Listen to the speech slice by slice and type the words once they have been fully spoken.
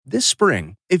This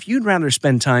spring, if you'd rather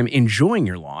spend time enjoying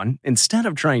your lawn instead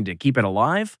of trying to keep it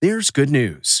alive, there's good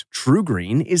news.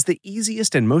 TruGreen is the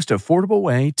easiest and most affordable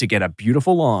way to get a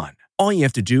beautiful lawn. All you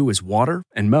have to do is water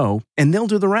and mow, and they'll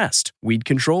do the rest. Weed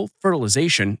control,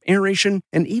 fertilization, aeration,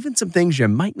 and even some things you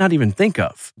might not even think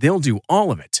of. They'll do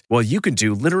all of it, while you can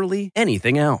do literally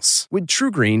anything else. With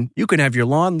TruGreen, you can have your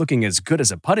lawn looking as good as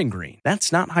a putting green.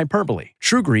 That's not hyperbole.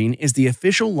 TruGreen is the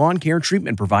official lawn care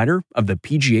treatment provider of the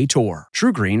PGA Tour.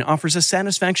 TruGreen offers a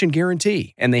satisfaction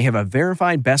guarantee, and they have a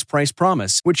verified best price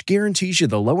promise, which guarantees you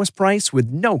the lowest price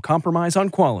with no compromise on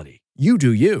quality. You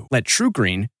do you. Let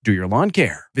TruGreen do your lawn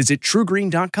care. Visit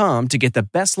TruGreen.com to get the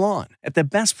best lawn at the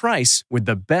best price with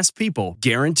the best people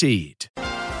guaranteed.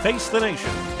 Face the Nation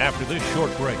after this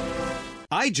short break.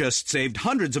 I just saved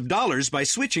hundreds of dollars by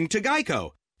switching to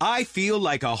Geico. I feel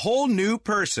like a whole new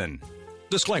person.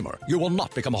 Disclaimer, you will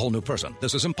not become a whole new person.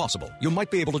 This is impossible. You might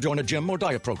be able to join a gym or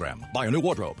diet program, buy a new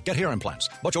wardrobe, get hair implants,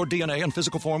 but your DNA and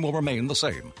physical form will remain the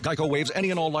same. Geico waives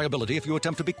any and all liability if you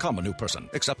attempt to become a new person,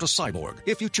 except a cyborg.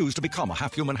 If you choose to become a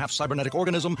half-human, half-cybernetic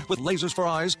organism with lasers for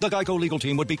eyes, the Geico legal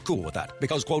team would be cool with that,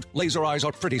 because, quote, laser eyes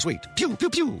are pretty sweet. Pew, pew,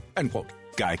 pew, end quote.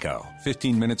 Geico.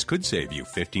 15 minutes could save you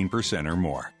 15% or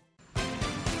more.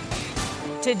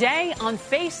 Today on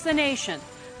Face the Nation,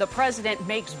 the president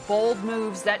makes bold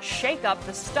moves that shake up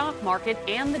the stock market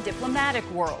and the diplomatic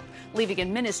world, leaving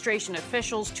administration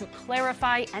officials to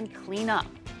clarify and clean up.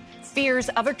 Fears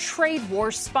of a trade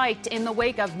war spiked in the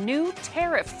wake of new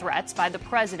tariff threats by the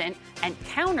president and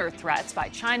counter threats by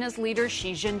China's leader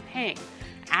Xi Jinping.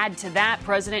 Add to that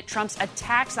President Trump's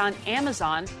attacks on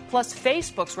Amazon, plus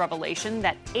Facebook's revelation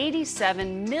that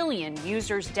 87 million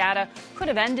users' data could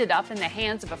have ended up in the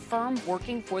hands of a firm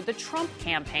working for the Trump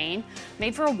campaign,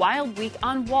 made for a wild week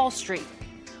on Wall Street.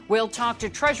 We'll talk to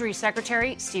Treasury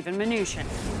Secretary Steven Mnuchin.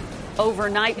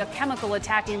 Overnight, a chemical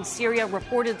attack in Syria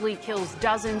reportedly kills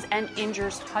dozens and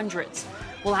injures hundreds.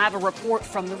 We'll have a report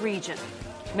from the region.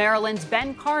 Maryland's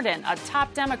Ben Cardin, a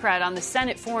top Democrat on the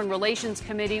Senate Foreign Relations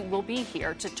Committee, will be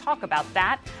here to talk about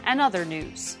that and other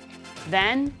news.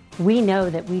 Then, we know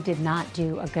that we did not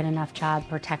do a good enough job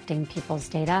protecting people's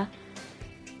data.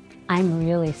 I'm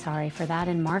really sorry for that,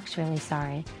 and Mark's really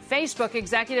sorry. Facebook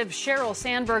executive Sheryl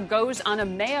Sandberg goes on a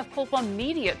mea culpa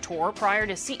media tour prior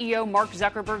to CEO Mark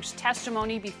Zuckerberg's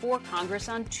testimony before Congress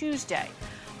on Tuesday.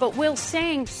 But will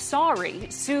saying sorry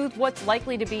soothe what's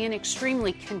likely to be an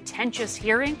extremely contentious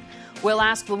hearing? We'll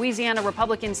ask Louisiana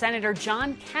Republican Senator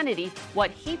John Kennedy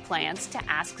what he plans to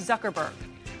ask Zuckerberg.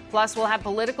 Plus, we'll have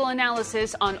political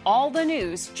analysis on all the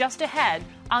news just ahead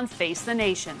on Face the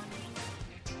Nation.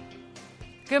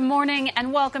 Good morning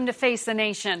and welcome to Face the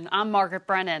Nation. I'm Margaret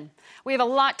Brennan. We have a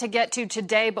lot to get to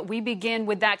today, but we begin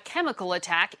with that chemical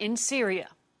attack in Syria.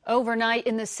 Overnight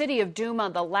in the city of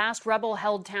Douma, the last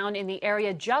rebel-held town in the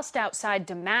area just outside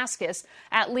Damascus,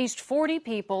 at least 40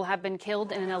 people have been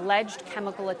killed in an alleged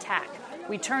chemical attack.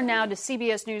 We turn now to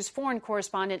CBS News foreign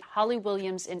correspondent Holly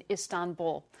Williams in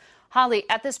Istanbul. Holly,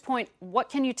 at this point, what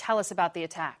can you tell us about the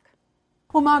attack?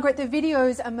 Well, Margaret, the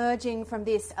videos emerging from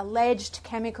this alleged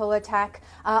chemical attack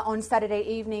on Saturday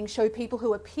evening show people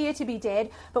who appear to be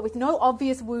dead, but with no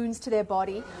obvious wounds to their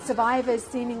body, survivors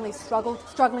seemingly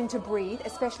struggling to breathe,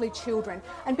 especially children,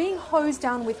 and being hosed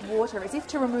down with water as if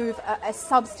to remove a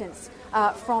substance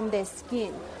from their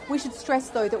skin. We should stress,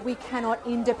 though, that we cannot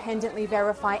independently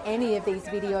verify any of these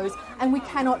videos, and we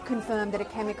cannot confirm that a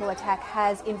chemical attack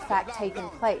has, in fact, taken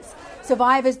place.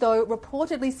 Survivors, though,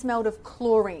 reportedly smelled of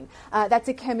chlorine. That's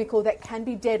a chemical that can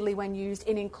be deadly when used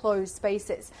in enclosed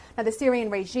spaces. Now, the Syrian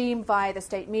regime, via the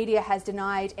state media, has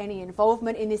denied any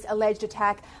involvement in this alleged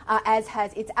attack, as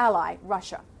has its ally,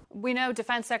 Russia. We know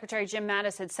Defense Secretary Jim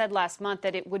Mattis had said last month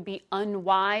that it would be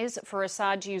unwise for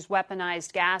Assad to use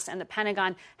weaponized gas, and the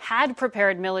Pentagon had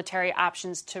prepared military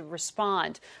options to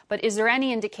respond. But is there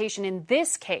any indication in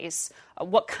this case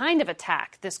what kind of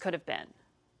attack this could have been?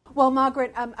 Well,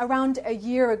 Margaret, around a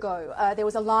year ago, there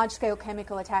was a large-scale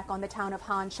chemical attack on the town of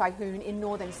Han Shayhun in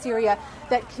northern Syria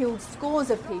that killed scores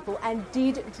of people and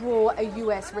did draw a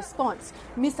U.S. response,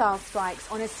 missile strikes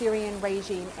on a Syrian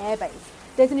regime airbase.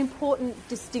 There's an important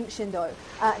distinction, though.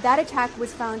 That attack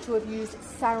was found to have used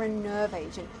sarin nerve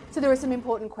agent. So there are some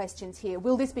important questions here.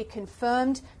 Will this be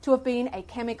confirmed to have been a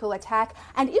chemical attack?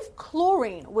 And if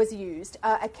chlorine was used,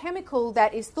 a chemical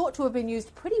that is thought to have been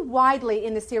used pretty widely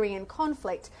in the Syrian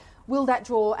conflict, will that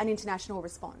draw an international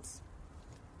response?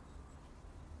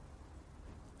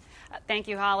 Thank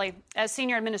you, Holly. A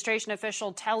senior administration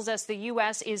official tells us the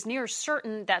U.S. is near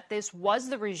certain that this was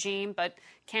the regime, but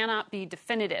cannot be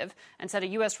definitive, and said a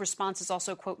U.S. response is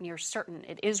also, quote, near certain.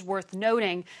 It is worth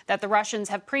noting that the Russians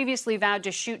have previously vowed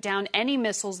to shoot down any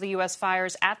missiles the U.S.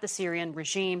 fires at the Syrian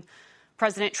regime.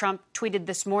 President Trump tweeted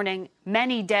this morning,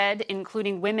 many dead,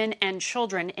 including women and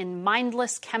children, in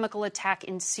mindless chemical attack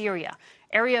in Syria.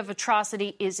 Area of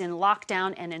atrocity is in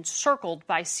lockdown and encircled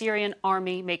by Syrian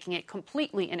army, making it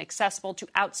completely inaccessible to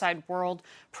outside world.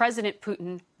 President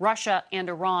Putin, Russia, and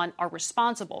Iran are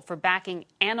responsible for backing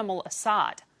Animal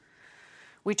Assad.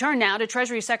 We turn now to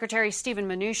Treasury Secretary Steven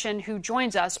Mnuchin, who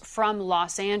joins us from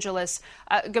Los Angeles.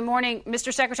 Good morning,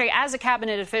 Mr. Secretary. As a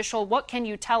cabinet official, what can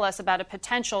you tell us about a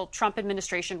potential Trump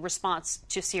administration response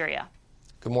to Syria?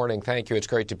 Good morning. Thank you. It's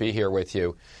great to be here with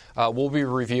you. We'll be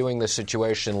reviewing the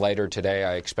situation later today.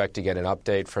 I expect to get an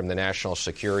update from the National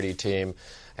Security Team.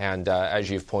 And as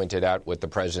you've pointed out with the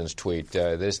president's tweet,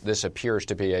 this appears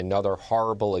to be another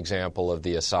horrible example of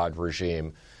the Assad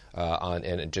regime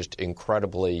and just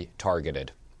incredibly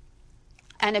targeted.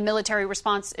 And a military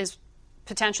response is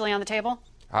potentially on the table?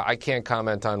 I can't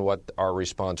comment on what our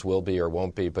response will be or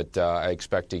won't be, but I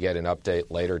expect to get an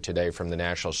update later today from the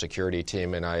National Security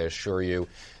Team, and I assure you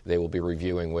they will be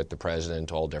reviewing with the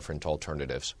president all different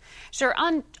alternatives. Sure.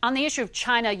 On the issue of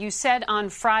China, you said on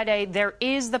Friday there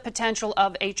is the potential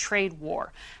of a trade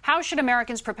war. How should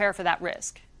Americans prepare for that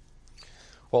risk?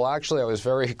 Well, actually, I was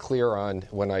very clear on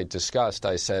when I discussed,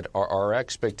 I said our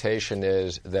expectation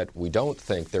is that we don't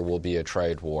think there will be a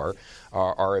trade war.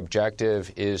 Our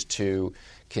objective is to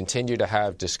continue to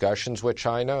have discussions with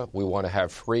China. We want to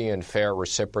have free and fair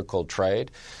reciprocal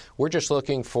trade. We're just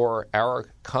looking for our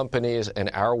companies and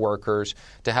our workers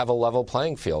to have a level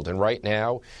playing field. And right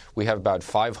now, we have about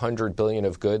 $500 billion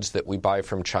of goods that we buy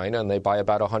from China, and they buy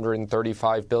about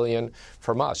 $135 billion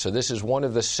from us. So this is one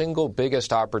of the single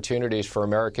biggest opportunities for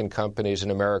American companies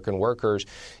and American workers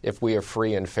if we have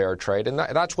free and fair trade. And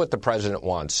that's what the president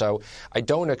wants. So I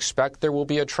don't expect there will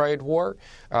be a trade war.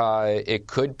 It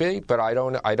could be, but I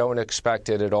don't expect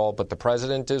it at all. But the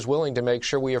president is willing to make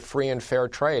sure we have free and fair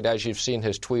trade, as you've seen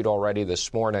his tweet already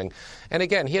this morning. And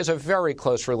again, he has a very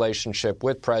close relationship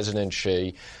with President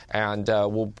Xi, and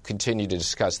we'll continue to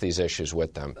discuss these issues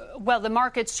with them. Well, the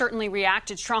markets certainly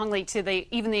reacted strongly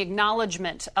to even the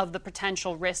acknowledgement of the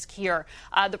potential risk here.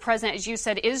 The president, as you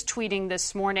said, is tweeting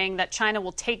this morning that China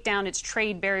will take down its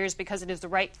trade barriers because it is the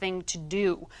right thing to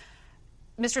do.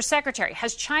 Mr. Secretary,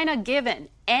 has China given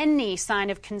any sign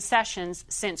of concessions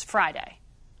since Friday?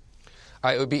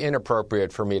 It would be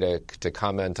inappropriate for me to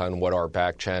comment on what our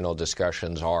back-channel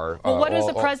discussions are. Well, what is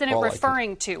the president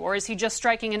referring to? Or is he just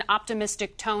striking an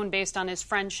optimistic tone based on his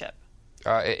friendship?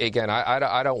 Again,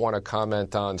 I don't want to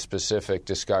comment on specific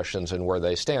discussions and where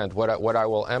they stand. What I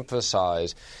will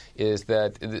emphasize is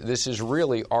that this is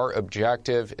really our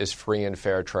objective is free and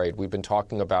fair trade. We've been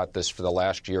talking about this for the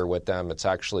last year with them. It's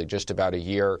actually just about a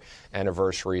year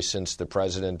anniversary since the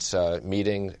president's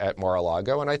meeting at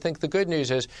Mar-a-Lago. And I think the good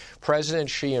news is President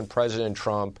Xi and President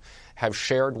Trump have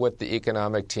shared with the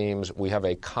economic teams we have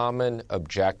a common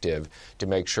objective to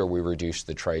make sure we reduce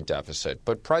the trade deficit.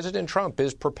 But President Trump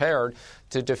is prepared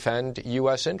to defend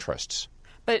U.S. interests.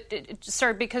 But,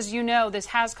 sir, because you know this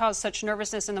has caused such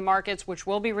nervousness in the markets, which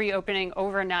will be reopening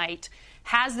overnight,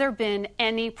 has there been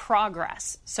any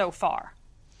progress so far?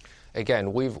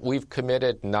 Again, we've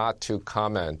committed not to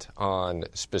comment on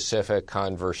specific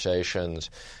conversations,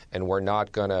 and we're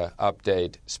not going to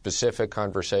update specific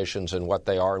conversations and what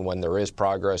they are and when there is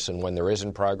progress and when there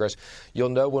isn't progress. You'll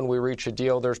know when we reach a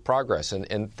deal there's progress,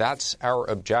 and that's our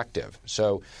objective.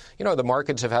 So, you know, the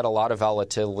markets have had a lot of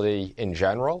volatility in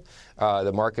general.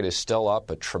 The market is still up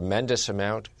a tremendous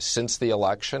amount since the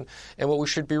election. And what we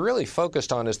should be really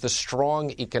focused on is the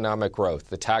strong economic growth.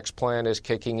 The tax plan is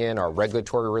kicking in. Our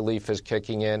regulatory relief is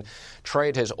kicking in.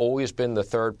 Trade has always been the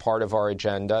third part of our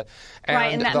agenda.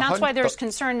 Right, and that's why there's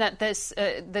concern that this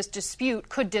dispute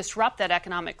could disrupt that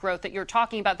economic growth that you're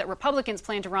talking about that Republicans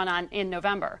plan to run on in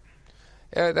November.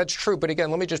 That's true. But again,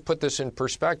 let me just put this in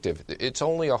perspective. It's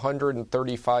only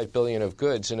 $135 billion of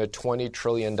goods in a $20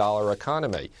 trillion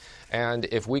economy. And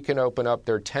if we can open up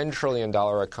their $10 trillion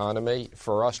economy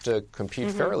for us to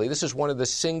compete fairly, this is one of the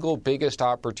single biggest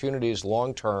opportunities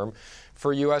long term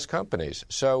for U.S. companies.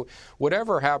 So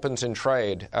whatever happens in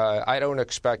trade, I don't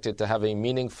expect it to have a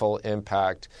meaningful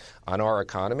impact on our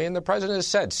economy. And the president has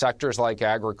said sectors like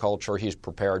agriculture he's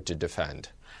prepared to defend.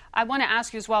 I want to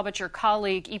ask you as well about your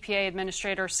colleague, EPA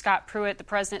Administrator Scott Pruitt. The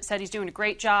president said he's doing a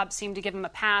great job, seemed to give him a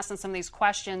pass on some of these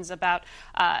questions about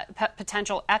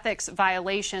potential ethics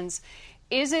violations.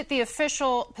 Is it the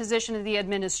official position of the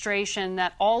administration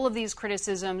that all of these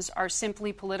criticisms are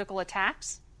simply political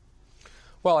attacks?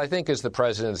 Well, I think, as the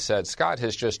president said, Scott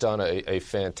has just done a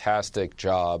fantastic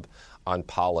job on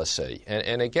policy.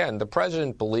 And again, the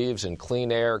president believes in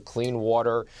clean air, clean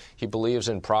water. He believes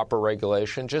in proper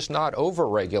regulation, just not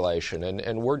over-regulation.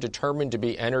 And we're determined to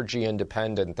be energy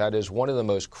independent. That is one of the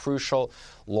most crucial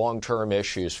long-term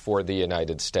issues for the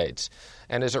United States.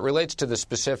 And as it relates to the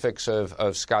specifics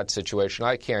of Scott's situation,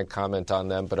 I can't comment on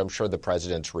them, but I'm sure the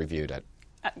president's reviewed it.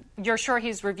 You're sure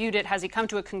he's reviewed it? Has he come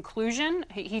to a conclusion?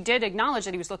 He did acknowledge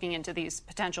that he was looking into these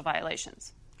potential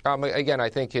violations. Again, I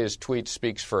think his tweet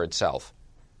speaks for itself.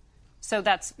 So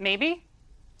that's maybe?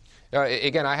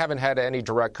 Again, I haven't had any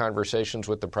direct conversations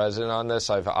with the president on this.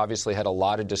 I've obviously had a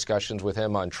lot of discussions with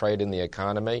him on trade and the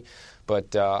economy.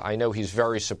 But I know he's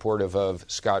very supportive of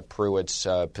Scott Pruitt's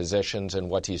positions and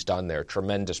what he's done there.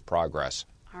 Tremendous progress.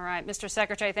 All right. Mr.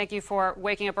 Secretary, thank you for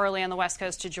waking up early on the West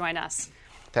Coast to join us.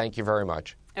 Thank you very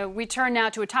much. We turn now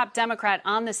to a top Democrat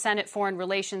on the Senate Foreign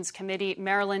Relations Committee,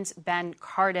 Maryland's Ben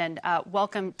Cardin.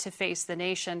 Welcome to Face the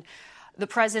Nation. The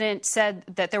president said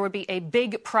that there would be a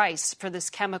big price for this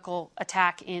chemical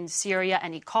attack in Syria,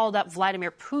 and he called up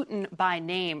Vladimir Putin by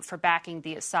name for backing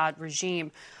the Assad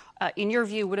regime. In your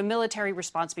view, would a military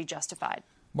response be justified?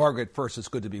 Margaret, first, it's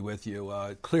good to be with you.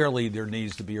 Clearly, there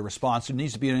needs to be a response. There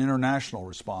needs to be an international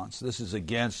response. This is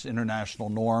against international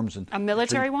norms. And a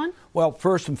military one? Well,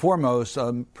 first and foremost,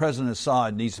 President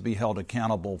Assad needs to be held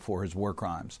accountable for his war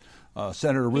crimes.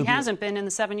 Senator Rubio. He hasn't been in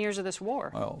the 7 years of this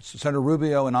war. Well, Senator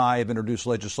Rubio and I have introduced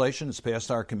legislation that's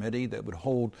passed our committee that would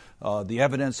hold the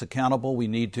evidence accountable. We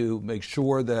need to make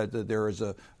sure that there is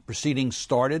a proceeding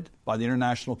started by the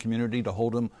international community to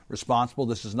hold him responsible.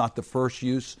 This is not the first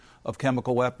use of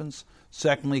chemical weapons.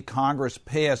 Secondly, Congress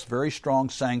passed very strong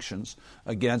sanctions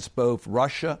against both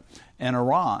Russia and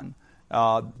Iran.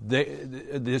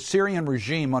 The Syrian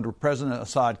regime under President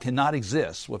Assad cannot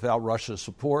exist without Russia's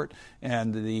support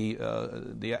and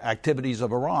the activities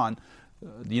of Iran.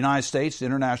 The United States, the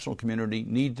international community,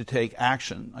 need to take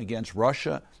action against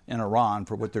Russia and Iran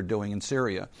for what they're doing in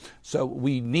Syria. So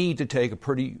we need to take a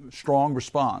pretty strong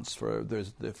response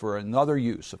for another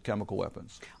use of chemical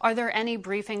weapons. Are there any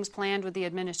briefings planned with the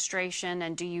administration,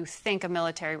 and do you think a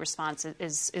military response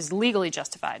is legally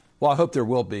justified? Well, I hope there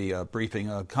will be a briefing.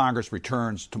 Congress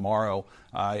returns tomorrow.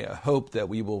 I hope that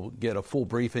we will get a full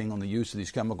briefing on the use of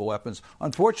these chemical weapons.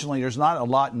 Unfortunately, there's not a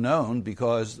lot known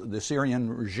because the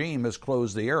Syrian regime has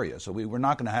closed the area. So we're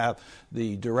not going to have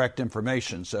the direct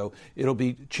information. So it'll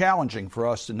be challenging for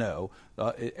us to know.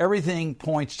 Everything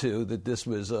points to that this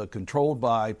was controlled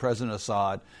by President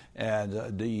Assad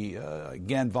and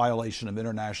again, violation of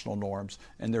international norms,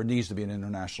 and there needs to be an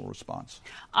international response.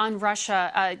 On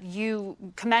Russia, you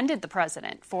commended the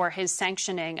president for his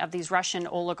sanctioning of these Russian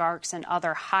oligarchs and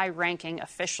other high-ranking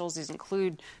officials. These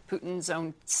include Putin's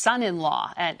own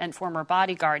son-in-law and former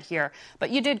bodyguard here. But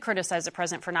you did criticize the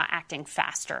president for not acting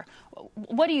faster.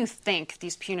 What do you think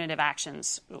these punitive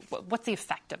actions, what's the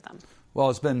effect of them? Well,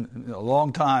 it's been a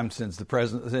long time since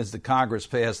the Congress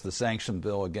passed the sanction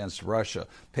bill against Russia,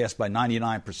 passed by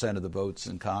 99% of the votes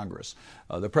in Congress.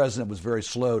 The president was very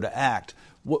slow to act.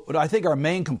 What I think our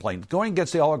main complaint, going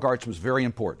against the oligarchs, was very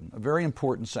important, a very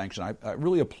important sanction. I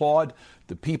really applaud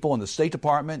the people in the State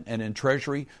Department and in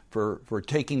Treasury for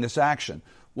taking this action.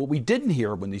 What we didn't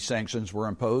hear when these sanctions were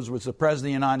imposed was the President of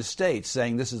the United States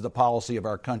saying this is the policy of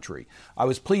our country. I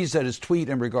was pleased that his tweet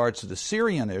in regards to the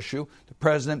Syrian issue, the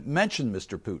President mentioned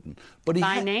Mr. Putin. But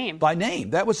by name. By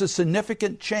name. That was a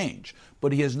significant change.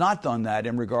 But he has not done that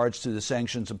in regards to the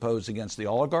sanctions imposed against the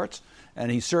oligarchs. And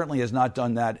he certainly has not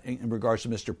done that in regards to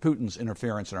Mr. Putin's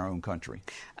interference in our own country.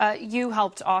 You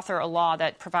helped author a law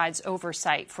that provides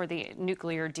oversight for the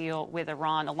nuclear deal with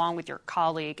Iran, along with your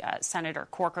colleague, Senator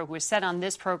Corker, who has said on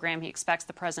this program he expects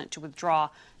the president to withdraw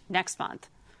next month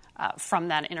from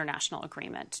that international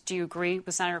agreement. Do you agree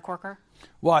with Senator Corker?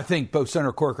 Well, I think both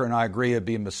Senator Corker and I agree it would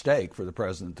be a mistake for the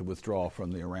president to withdraw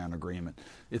from the Iran agreement.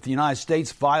 If the United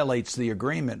States violates the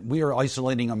agreement, we are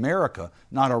isolating America,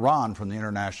 not Iran, from the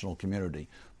international community.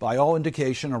 By all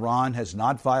indication, Iran has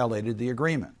not violated the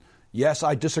agreement. Yes,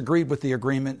 I disagreed with the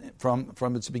agreement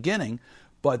from its beginning,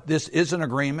 but this is an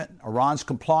agreement. Iran's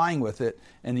complying with it,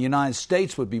 and the United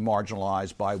States would be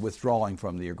marginalized by withdrawing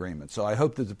from the agreement. So I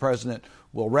hope that the president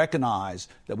will recognize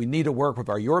that we need to work with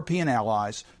our European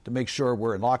allies to make sure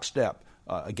we're in lockstep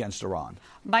against Iran.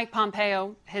 Mike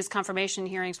Pompeo, his confirmation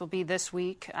hearings will be this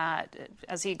week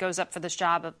as he goes up for this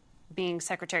job of being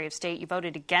Secretary of State. You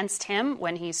voted against him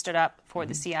when he stood up for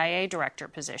the CIA director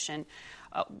position.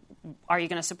 Are you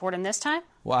going to support him this time?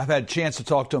 Well, I've had a chance to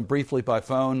talk to him briefly by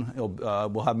phone.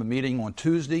 We'll have a meeting on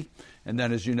Tuesday. And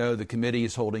then, as you know, the committee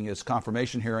is holding its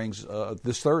confirmation hearings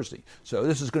this Thursday. So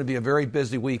this is going to be a very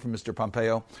busy week for Mr.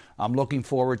 Pompeo. I'm looking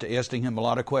forward to asking him a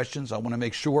lot of questions. I want to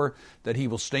make sure that he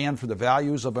will stand for the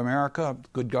values of America,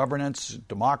 good governance,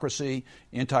 democracy,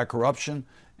 anti-corruption,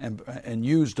 and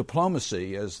use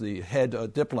diplomacy as the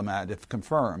head diplomat, if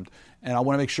confirmed. And I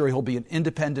want to make sure he'll be an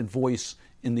independent voice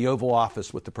in the Oval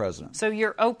Office with the president. So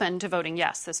you're open to voting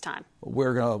yes this time?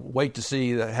 We're going to wait to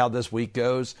see how this week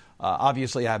goes.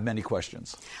 Obviously, I have many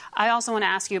questions. I also want to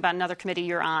ask you about another committee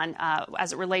you're on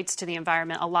as it relates to the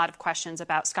environment. A lot of questions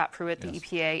about Scott Pruitt, the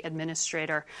EPA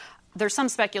administrator. There's some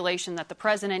speculation that the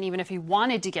president, even if he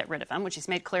wanted to get rid of him, which he's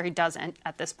made clear he doesn't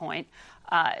at this point,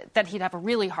 that he'd have a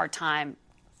really hard time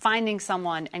finding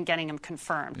someone and getting him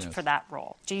confirmed for that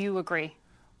role. Do you agree?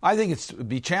 I think it's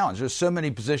be challenged. There's so many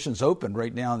positions open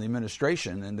right now in the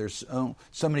administration, and there's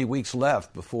so many weeks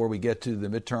left before we get to the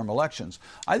midterm elections.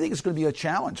 I think it's going to be a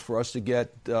challenge for us to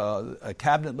get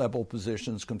cabinet-level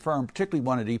positions confirmed, particularly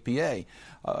one at EPA.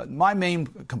 My main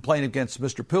complaint against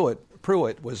Mr.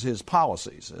 Pruitt was his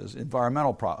policies, his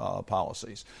environmental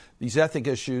policies. These ethic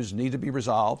issues need to be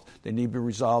resolved. They need to be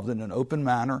resolved in an open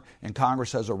manner, and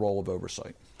Congress has a role of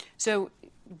oversight. So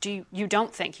you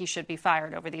don't think he should be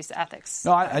fired over these ethics?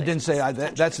 No, I didn't say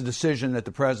that's a decision that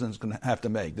the president's going to have to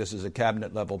make. This is a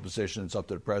cabinet-level position. It's up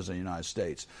to the president of the United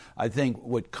States. I think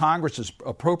what Congress's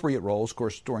appropriate roles, of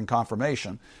course, during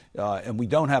confirmation, and we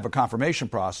don't have a confirmation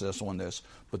process on this,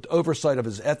 but the oversight of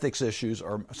his ethics issues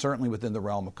are certainly within the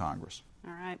realm of Congress.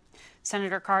 All right.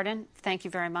 Senator Cardin, thank you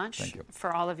very much Thank you.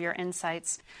 for all of your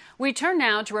insights. We turn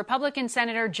now to Republican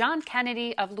Senator John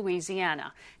Kennedy of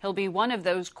Louisiana. He'll be one of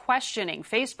those questioning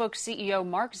Facebook CEO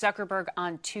Mark Zuckerberg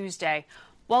on Tuesday.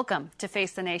 Welcome to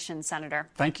Face the Nation, Senator.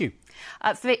 Thank you.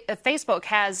 Facebook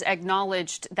has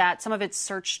acknowledged that some of its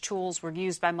search tools were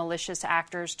used by malicious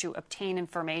actors to obtain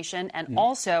information, and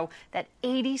also that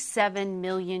 87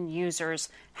 million users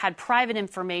had private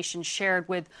information shared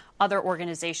with other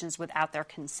organizations without their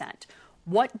consent.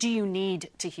 What do you need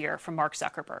to hear from Mark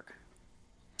Zuckerberg?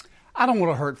 I don't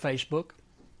want to hurt Facebook.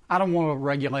 I don't want to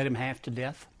regulate them half to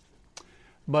death.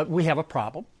 But we have a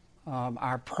problem.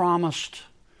 Our promised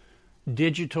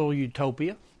digital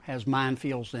utopia has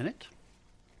minefields in it.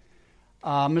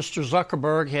 Mr.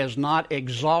 Zuckerberg has not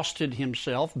exhausted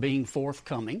himself being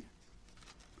forthcoming.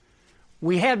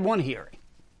 We had one hearing.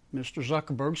 Mr.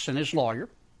 Zuckerberg sent his lawyer,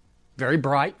 very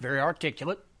bright, very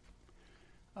articulate,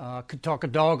 could talk a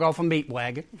dog off a meat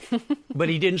wagon, but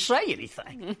he didn't say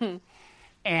anything.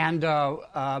 And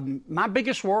my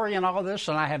biggest worry in all of this,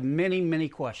 and I have many, many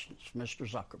questions, Mr.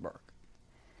 Zuckerberg,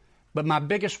 but my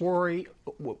biggest worry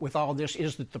with all this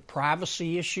is that the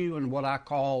privacy issue and what I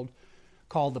call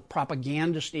the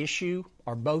propagandist issue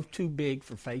are both too big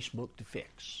for Facebook to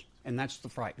fix. And that's the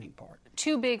frightening part.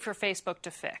 Too big for Facebook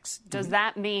to fix. Does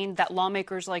that mean that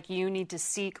lawmakers like you need to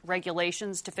seek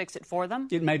regulations to fix it for them?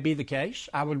 It may be the case.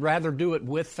 I would rather do it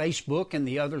with Facebook and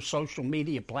the other social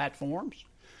media platforms.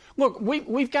 Look,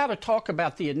 we've got to talk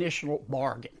about the initial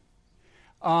bargain.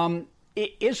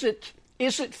 Is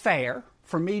it fair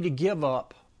for me to give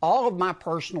up all of my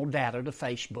personal data to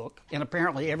Facebook and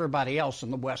apparently everybody else in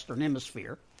the Western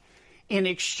Hemisphere in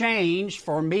exchange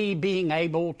for me being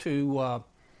able to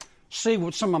see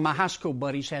what some of my high school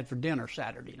buddies had for dinner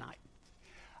Saturday night?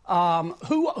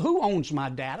 Who owns my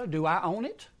data? Do I own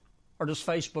it, or does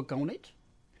Facebook own it?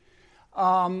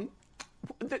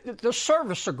 The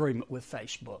service agreement with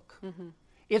Facebook,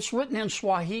 it's written in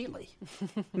Swahili.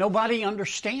 Nobody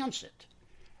understands it.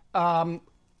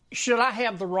 Should I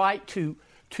have the right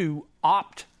to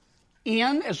opt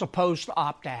in as opposed to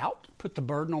opt out, put the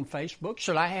burden on Facebook?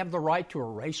 Should I have the right to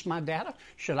erase my data?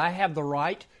 Should I have the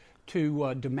right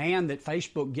to demand that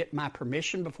Facebook get my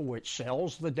permission before it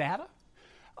sells the data?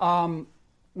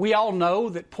 We all know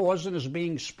that poison is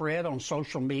being spread on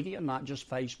social media, not just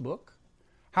Facebook.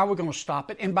 How are we going to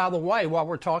stop it? And by the way, while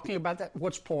we're talking about that,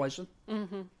 what's poison?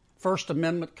 First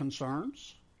Amendment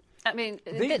concerns. I mean,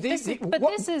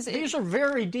 these are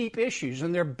very deep issues,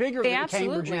 and they're bigger than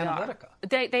Cambridge Analytica.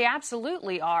 They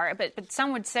absolutely are. But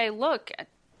some would say, look,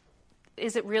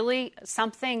 is it really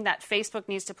something that Facebook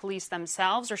needs to police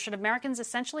themselves, or should Americans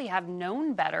essentially have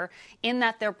known better in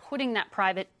that they're putting that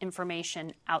private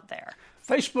information out there?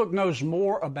 Facebook knows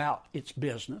more about its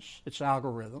business, its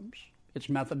algorithms, its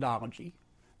methodology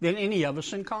than any of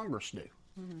us in Congress do.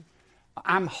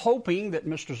 I'm hoping that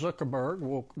Mr. Zuckerberg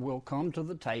will come to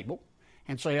the table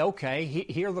and say, okay,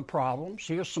 here are the problems.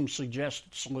 Here's some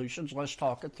suggested solutions. Let's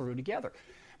talk it through together.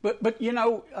 But you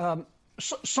know,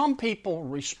 some people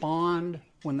respond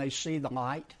when they see the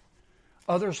light.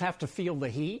 Others have to feel the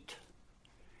heat.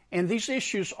 And these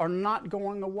issues are not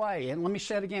going away. And let me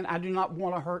say it again, I do not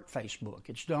want to hurt Facebook.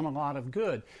 It's done a lot of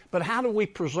good. But how do we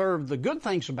preserve the good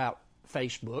things about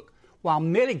Facebook while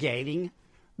mitigating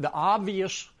the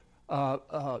obvious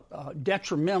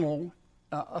detrimental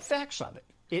effects of it?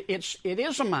 It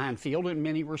is a minefield in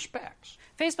many respects.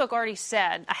 Facebook already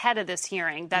said ahead of this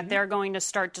hearing that they're going to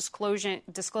start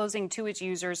disclosing to its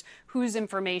users whose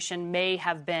information may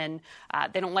have been,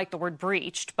 they don't like the word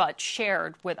breached, but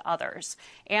shared with others.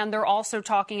 And they're also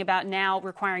talking about now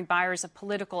requiring buyers of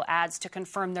political ads to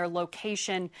confirm their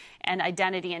location and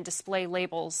identity and display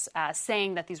labels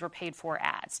saying that these were paid for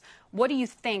ads. What do you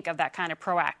think of that kind of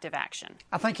proactive action?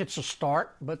 I think it's a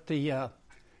start, but the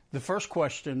first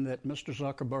question that Mr.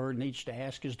 Zuckerberg needs to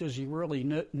ask is, does he really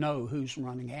know who's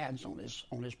running ads on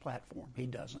his platform? He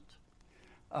doesn't.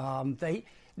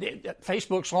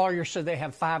 Facebook's lawyer said they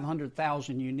have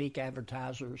 500,000 unique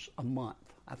advertisers a month.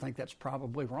 I think that's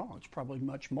probably wrong. It's probably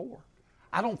much more.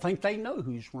 I don't think they know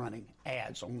who's running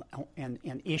ads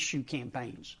and issue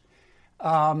campaigns.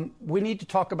 We need to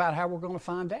talk about how we're going to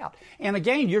find out. And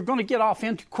again, you're going to get off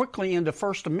quickly into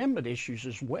First Amendment issues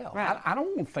as well. Right. I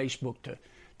don't want Facebook to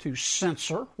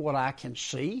censor what I can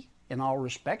see in all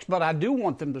respects, but I do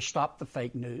want them to stop the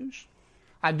fake news.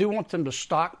 I do want them to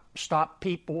stop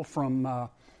people from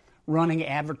running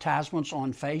advertisements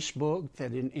on Facebook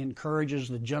that encourages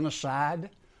the genocide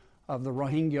of the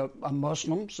Rohingya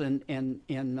Muslims in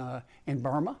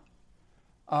Burma.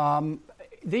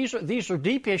 These are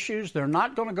deep issues. They're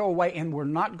not going to go away, and we're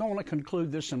not going to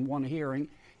conclude this in one hearing.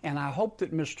 And I hope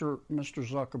that Mr.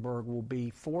 Zuckerberg will be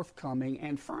forthcoming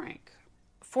and frank.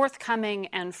 Forthcoming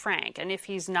and frank. And if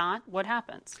he's not, what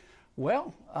happens?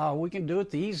 Well, we can do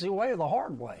it the easy way or the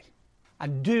hard way. I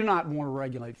do not want to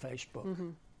regulate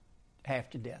Facebook half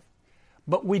to death.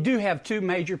 But we do have two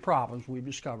major problems we've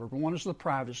discovered. One is the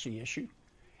privacy issue,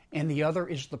 and the other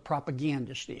is the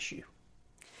propagandist issue.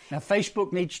 Now,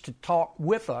 Facebook needs to talk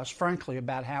with us, frankly,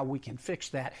 about how we can fix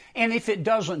that. And if it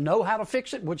doesn't know how to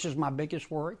fix it, which is my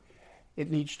biggest worry, it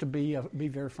needs to be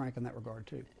very frank in that regard,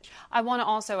 too. I want to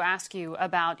also ask you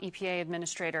about EPA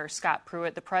Administrator Scott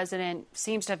Pruitt. The president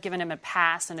seems to have given him a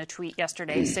pass in a tweet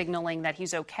yesterday signaling that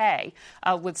he's okay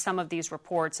with some of these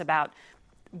reports about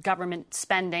government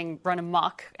spending run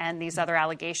amok and these other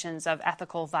allegations of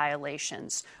ethical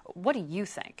violations. What do you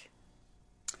think?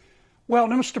 Well,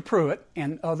 Mr. Pruitt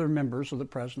and other members of the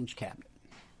president's cabinet,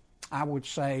 I would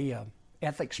say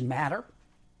ethics matter,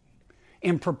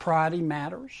 impropriety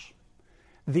matters,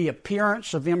 the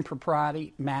appearance of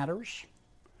impropriety matters.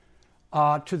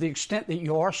 To the extent that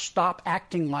you are, stop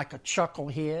acting like a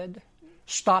chucklehead,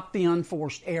 stop the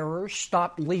unforced errors,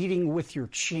 stop leading with your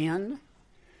chin.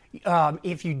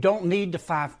 If you don't need to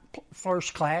fly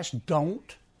first class,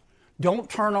 don't. Don't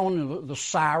turn on the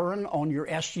siren on your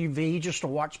SUV just to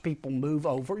watch people move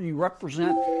over. You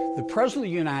represent the President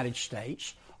of the United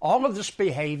States. All of this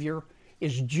behavior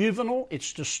is juvenile.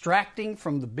 It's distracting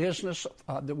from the business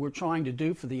that we're trying to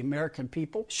do for the American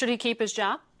people. Should he keep his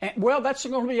job? Well, that's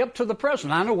going to be up to the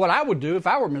president. I know what I would do if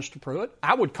I were Mr. Pruitt.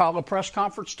 I would call a press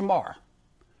conference tomorrow.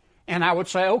 And I would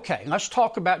say, okay, let's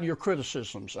talk about your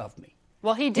criticisms of me.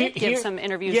 Well, he did give some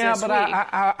interviews this week. Yeah,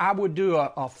 but I would do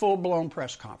a full-blown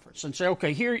press conference and say,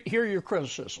 okay, here are your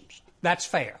criticisms. That's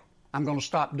fair. I'm going to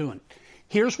stop doing it.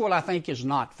 Here's what I think is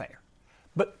not fair.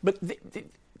 But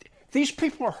these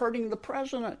people are hurting the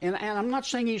president, and I'm not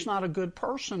saying he's not a good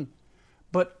person,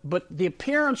 but the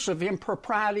appearance of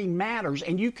impropriety matters,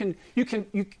 and you can't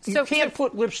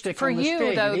put lipstick on this pig. For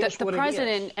you, though,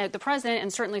 the president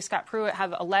and certainly Scott Pruitt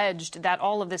have alleged that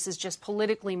all of this is just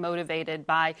politically motivated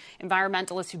by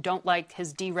environmentalists who don't like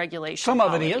his deregulation. Some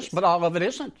of it is, but all of it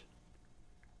isn't.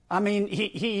 I mean,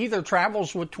 he either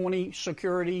travels with 20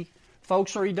 security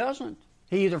folks or he doesn't.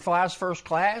 He either flies first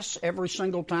class every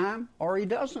single time or he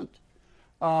doesn't.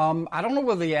 I don't know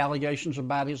whether the allegations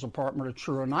about his apartment are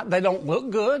true or not. They don't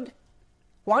look good.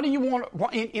 Why do you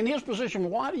want, in his position,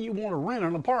 why do you want to rent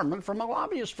an apartment from a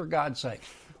lobbyist, for God's sake?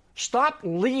 Stop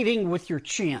leading with your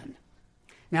chin.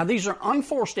 Now, these are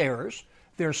unforced errors.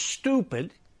 They're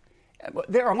stupid.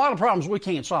 There are a lot of problems we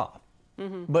can't solve,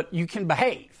 but you can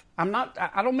behave.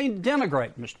 I don't mean to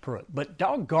denigrate Mr. Pruitt, but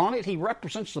doggone it, he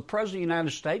represents the President of the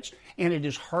United States, and it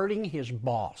is hurting his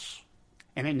boss,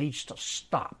 and it needs to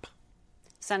stop.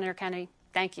 Senator Kennedy,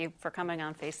 thank you for coming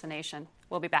on Face the Nation.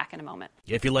 We'll be back in a moment.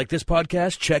 If you like this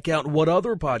podcast, check out what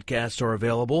other podcasts are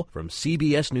available from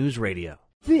CBS News Radio.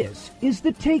 This is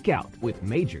The Takeout with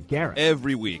Major Garrett.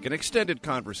 Every week, an extended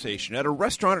conversation at a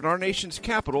restaurant in our nation's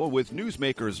capital with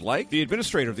newsmakers like the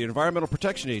administrator of the Environmental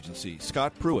Protection Agency,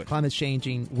 Scott Pruitt. Climate's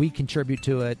changing. We contribute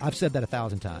to it. I've said that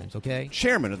 1,000 times, okay?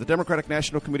 Chairman of the Democratic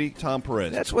National Committee, Tom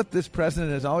Perez. That's what this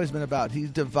president has always been about. He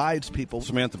divides people.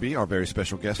 Samantha Bee, our very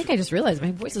special guest. I think I just realized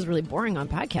my voice is really boring on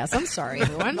podcasts. I'm sorry,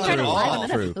 everyone.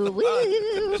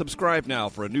 Subscribe now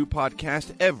for a new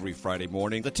podcast every Friday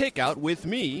morning. The Takeout with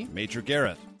me, Major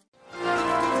Garrett.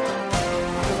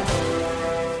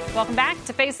 Welcome back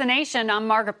to Face the Nation. I'm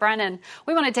Margaret Brennan.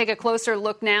 We want to take a closer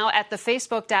look now at the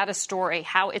Facebook data story,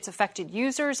 how it's affected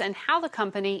users and how the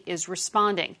company is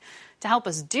responding. To help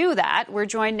us do that, we're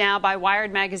joined now by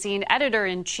Wired Magazine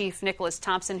editor-in-chief Nicholas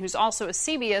Thompson, who's also a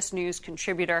CBS News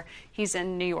contributor. He's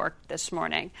in New York this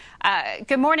morning.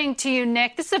 Good morning to you,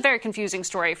 Nick. This is a very confusing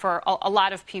story for a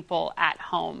lot of people at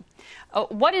home.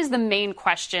 What is the main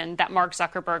question that Mark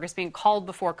Zuckerberg is being called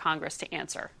before Congress to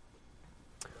answer?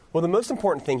 Well, the most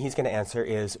important thing he's going to answer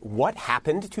is what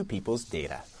happened to people's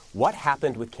data? What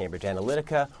happened with Cambridge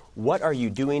Analytica? What are you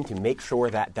doing to make sure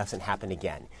that doesn't happen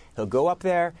again? He'll go up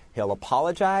there, he'll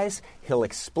apologize, he'll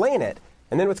explain it,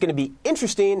 and then what's going to be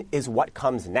interesting is what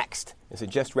comes next. Is it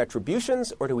just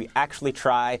retributions, or do we actually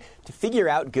try to figure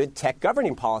out good tech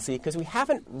governing policy? Because we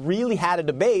haven't really had a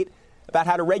debate about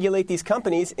how to regulate these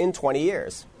companies in 20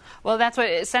 years. Well, that's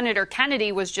what Senator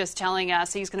Kennedy was just telling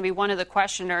us. He's going to be one of the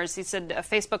questioners. He said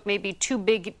Facebook may be too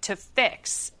big to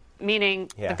fix, meaning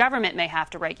the government may have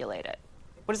to regulate it.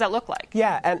 What does that look like?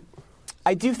 Yeah, and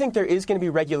I do think there is going to be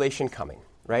regulation coming,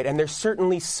 right? And there's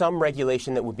certainly some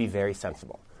regulation that would be very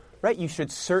sensible, right? You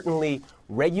should certainly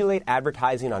regulate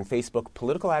advertising on Facebook,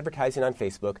 political advertising on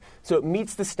Facebook, so it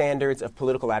meets the standards of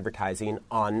political advertising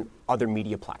on other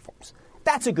media platforms.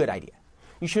 That's a good idea.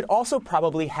 You should also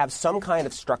probably have some kind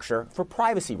of structure for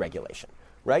privacy regulation,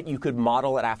 right? You could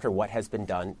model it after what has been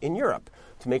done in Europe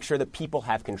to make sure that people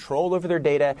have control over their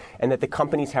data and that the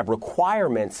companies have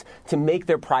requirements to make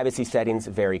their privacy settings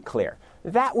very clear.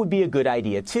 That would be a good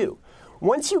idea, too.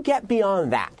 Once you get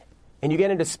beyond that and you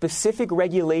get into specific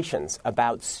regulations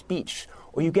about speech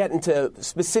or you get into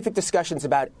specific discussions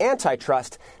about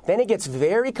antitrust, then it gets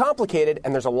very complicated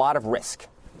and there's a lot of risk.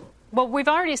 Well, we've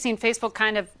already seen Facebook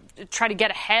kind of try to get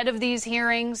ahead of these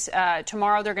hearings.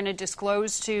 Tomorrow they're going to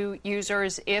disclose to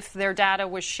users if their data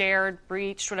was shared,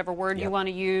 breached, whatever word you want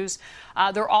to use.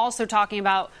 They're also talking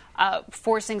about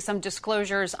forcing some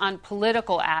disclosures on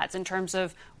political ads in terms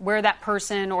of where that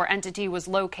person or entity was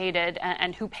located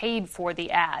and who paid for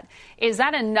the ad. Is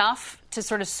that enough to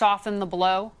sort of soften the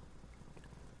blow?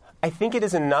 I think it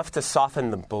is enough to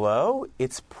soften the blow.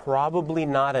 It's probably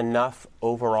not enough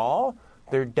overall.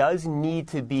 There does need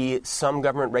to be some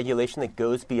government regulation that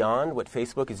goes beyond what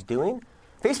Facebook is doing.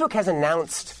 Facebook has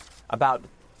announced about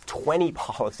 20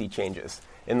 policy changes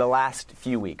in the last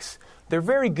few weeks. They're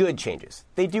very good changes.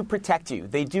 They do protect you.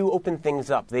 They do open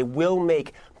things up. They will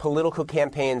make political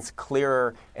campaigns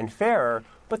clearer and fairer.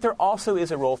 But there also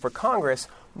is a role for Congress,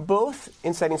 both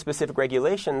in setting specific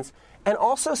regulations and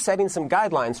also setting some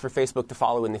guidelines for Facebook to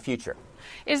follow in the future.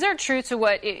 Is there truth to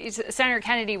what Senator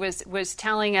Kennedy was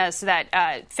telling us, that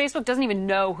Facebook doesn't even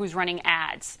know who's running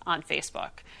ads on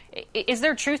Facebook? Is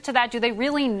there truth to that? Do they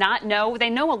really not know? They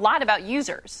know a lot about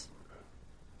users.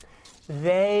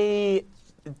 They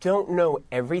don't know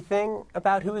everything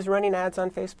about who is running ads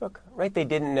on Facebook, right? They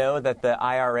didn't know that the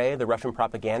IRA, the Russian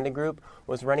propaganda group,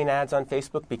 was running ads on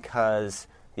Facebook because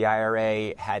the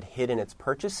IRA had hidden its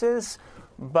purchases.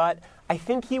 But I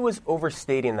think he was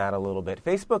overstating that a little bit.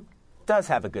 Facebook does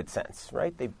have a good sense,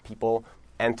 right? People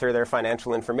enter their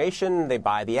financial information, they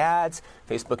buy the ads.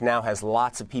 Facebook now has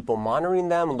lots of people monitoring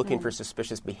them, looking for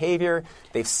suspicious behavior.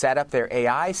 They've set up their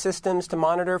AI systems to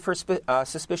monitor for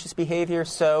suspicious behavior.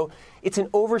 So it's an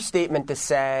overstatement to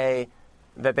say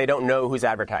that they don't know who's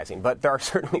advertising. But there are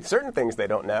certainly certain things they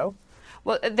don't know.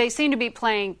 Well, they seem to be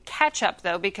playing catch-up,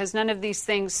 though, because none of these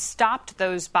things stopped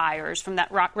those buyers from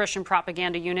that Russian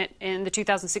propaganda unit in the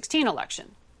 2016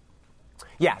 election.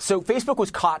 Yeah, so Facebook was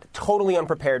caught totally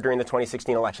unprepared during the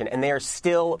 2016 election, and they are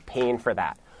still paying for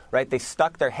that, right? They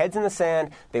stuck their heads in the sand.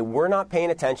 They were not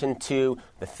paying attention to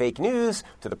the fake news,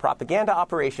 to the propaganda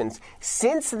operations.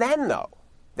 Since then, though,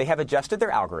 they have adjusted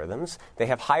their algorithms. They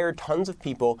have hired tons of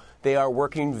people. They are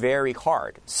working very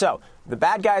hard. So the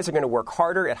bad guys are going to work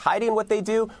harder at hiding what they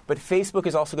do, but Facebook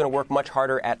is also going to work much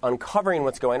harder at uncovering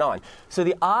what's going on. So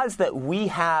the odds that we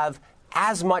have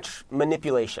as much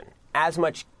manipulation, as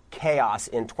much chaos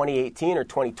in 2018 or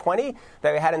 2020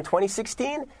 that we had in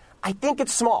 2016, I think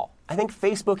it's small. I think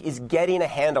Facebook is getting a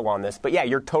handle on this. But yeah,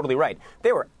 you're totally right.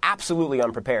 They were absolutely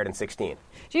unprepared in 2016.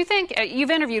 Do you think,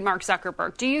 you've interviewed Mark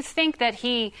Zuckerberg, do you think that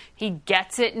he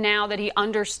gets it now, that he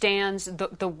understands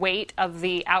the weight of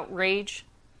the outrage?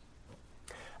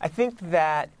 I think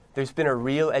that there's been a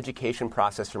real education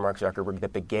process for Mark Zuckerberg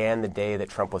that began the day that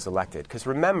Trump was elected. Because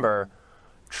remember,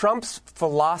 Trump's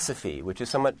philosophy, which is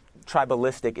somewhat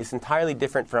tribalistic, is entirely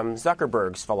different from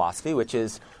Zuckerberg's philosophy, which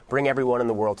is bring everyone in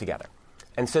the world together.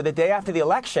 And so the day after the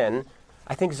election,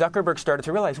 I think Zuckerberg started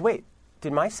to realize, wait,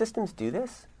 did my systems do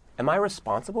this? Am I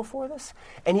responsible for this?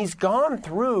 And he's gone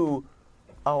through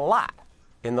a lot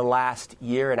in the last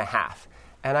year and a half.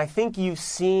 And I think you've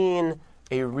seen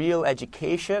a real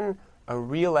education, a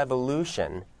real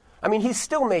evolution. I mean, he's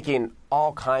still making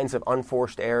all kinds of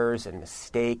unforced errors and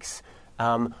mistakes.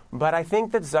 But I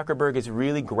think that Zuckerberg is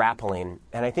really grappling,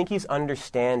 and I think he's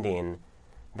understanding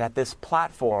that this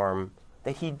platform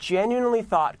that he genuinely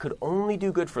thought could only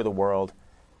do good for the world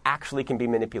actually can be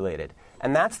manipulated.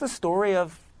 And that's the story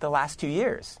of the last 2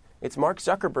 years. It's Mark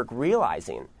Zuckerberg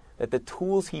realizing that the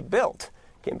tools he built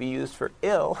can be used for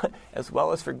ill as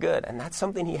well as for good. And that's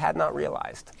something he had not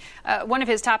realized. One of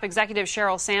his top executives,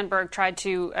 Sheryl Sandberg, tried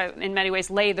to, in many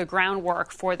ways, lay the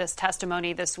groundwork for this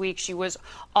testimony this week. She was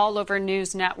all over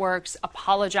news networks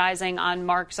apologizing on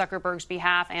Mark Zuckerberg's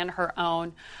behalf and her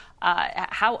own.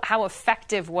 How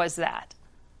effective was that?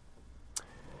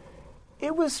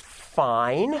 It was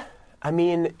fine. I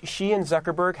mean, she and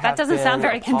Zuckerberg have That doesn't sound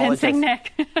very convincing,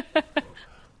 Nick.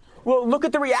 Well, look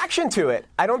at the reaction to it.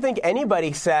 I don't think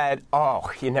anybody said,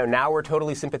 now we're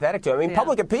totally sympathetic to him. I mean,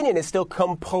 public opinion is still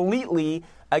completely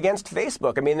against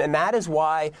Facebook. I mean, and that is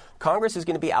why Congress is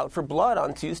going to be out for blood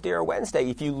on Tuesday or Wednesday.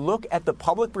 If you look at the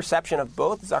public perception of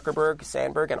both Zuckerberg,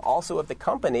 Sandberg, and also of the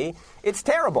company, it's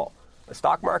terrible. The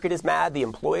stock market is mad. The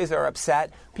employees are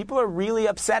upset. People are really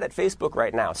upset at Facebook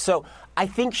right now. So I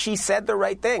think she said the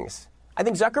right things. I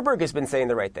think Zuckerberg has been saying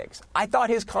the right things. I thought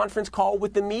his conference call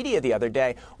with the media the other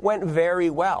day went very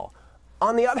well.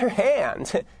 On the other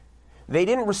hand, they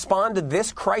didn't respond to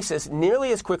this crisis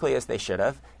nearly as quickly as they should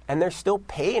have, and they're still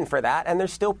paying for that, and they're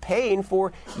still paying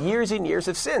for years and years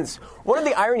of sins. One of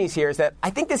the ironies here is that I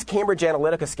think this Cambridge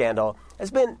Analytica scandal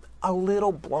has been a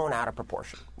little blown out of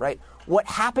proportion, right? What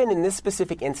happened in this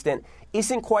specific instant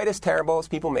isn't quite as terrible as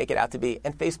people make it out to be,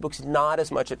 and Facebook's not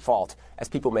as much at fault as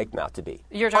people make them out to be.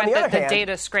 You're talking about the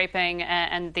data scraping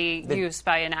and the use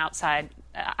by an outside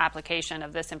application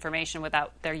of this information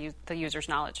without the user's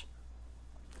knowledge.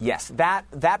 Yes,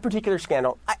 that particular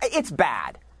scandal, it's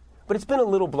bad, but it's been a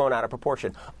little blown out of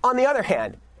proportion. On the other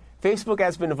hand, Facebook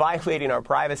has been violating our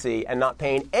privacy and not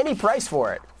paying any price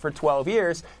for it for 12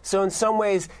 years. So in some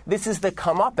ways, this is the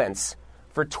comeuppance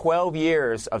for 12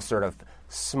 years of sort of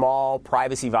small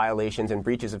privacy violations and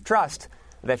breaches of trust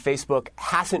that Facebook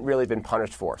hasn't really been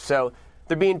punished for. So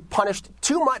they're being punished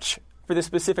too much for this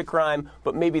specific crime,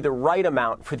 but maybe the right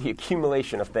amount for the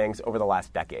accumulation of things over the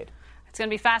last decade. It's going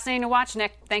to be fascinating to watch,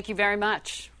 Nick. Thank you very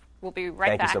much. We'll be right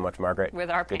back. Thank you so much, Margaret. With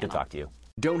our panel. Good to talk to you.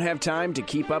 Don't have time to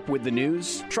keep up with the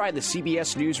news? Try the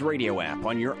CBS News Radio app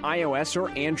on your iOS or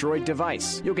Android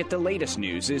device. You'll get the latest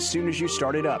news as soon as you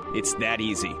start it up. It's that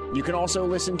easy. You can also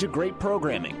listen to great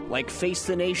programming like Face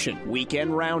the Nation,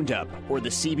 Weekend Roundup, or the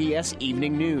CBS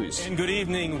Evening News. And good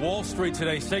evening. Wall Street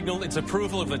today signaled its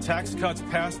approval of the tax cuts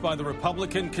passed by the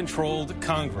Republican-controlled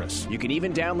Congress. You can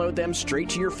even download them straight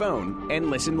to your phone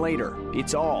and listen later.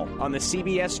 It's all on the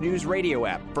CBS News Radio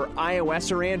app for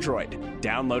iOS or Android.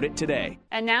 Download it today.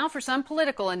 And now for some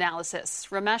political analysis.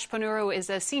 Ramesh Ponnuru is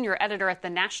a senior editor at the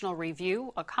National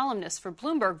Review, a columnist for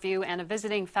Bloomberg View, and a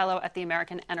visiting fellow at the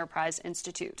American Enterprise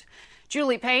Institute.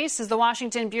 Julie Pace is the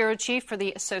Washington bureau chief for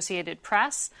the Associated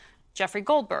Press. Jeffrey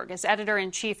Goldberg is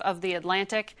editor-in-chief of The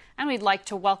Atlantic. And we'd like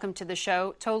to welcome to the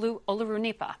show Tolu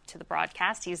Olorunnipa to the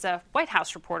broadcast. He's a White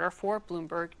House reporter for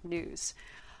Bloomberg News.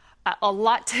 A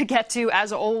lot to get to,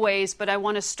 as always, but I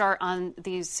want to start on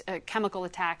these chemical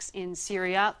attacks in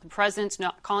Syria. The president's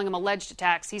not calling them alleged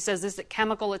attacks. He says this is a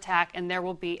chemical attack, and there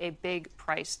will be a big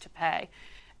price to pay.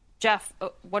 Jeff,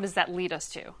 what does that lead us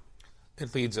to?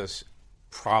 It leads us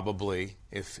probably,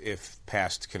 if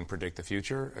past can predict the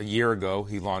future. A year ago,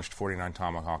 he launched 49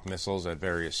 Tomahawk missiles at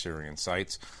various Syrian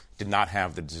sites. Did not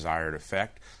have the desired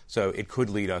effect. So it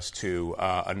could lead us to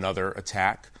another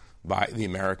attack by the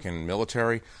American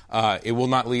military. It will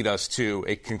not lead us to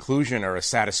a conclusion or a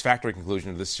satisfactory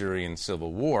conclusion of the Syrian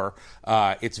civil war.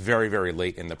 It's very, very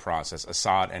late in the process.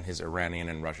 Assad and his Iranian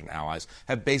and Russian allies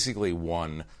have basically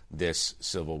won this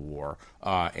civil war.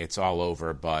 It's all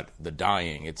over but the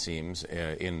dying, it seems,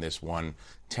 in this one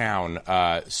town.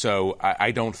 So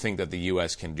I don't think that the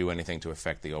U.S. can do anything to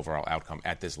affect the overall outcome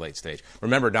at this late stage.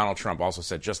 Remember, Donald Trump also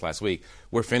said just last week,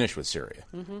 we're finished with Syria.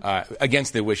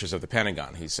 Against the wishes of the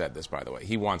Pentagon, he said this, by the way.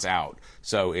 He wants out.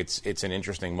 So it's an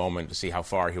interesting moment to see how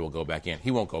far he will go back in.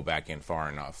 He won't go back in far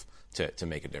enough to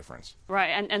make a difference. Right,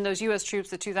 and those U.S. troops,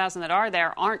 the 2,000 that are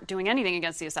there, aren't doing anything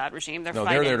against the Assad regime. They're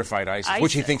there to fight ISIS,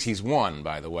 which he thinks he's won,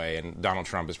 by the way, and Donald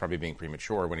Trump is probably being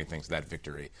premature when he thinks that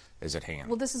victory is at hand.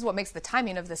 Well, this is what makes the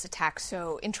timing of this attack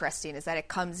so interesting, is that it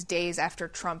comes days after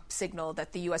Trump signaled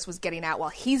that the U.S. was getting out. While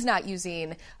he's not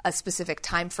using a specific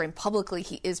time frame publicly,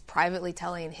 he is privately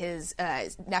telling his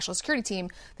national security team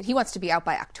that he wants to be out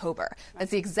by October.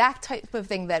 That's the exact type of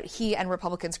thing that he and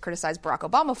Republicans criticized Barack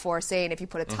Obama for, saying if you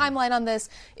put a timeline on this,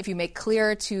 if you make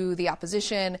clear to the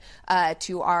opposition,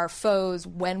 to our foes,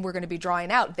 when we're going to be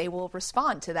drawing out, they will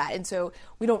respond to that. And so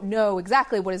we don't know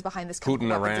exactly what is behind this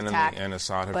Putin, Iran, attack, and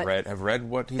Assad have read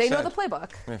what he said. They said. know the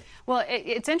playbook. Yeah. Well,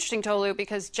 it's interesting, Tolu,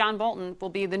 because John Bolton will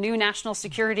be the new national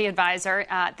security advisor.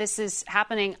 This is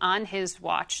happening on his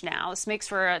watch now. This makes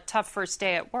for a tough first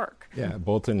day at work. Yeah,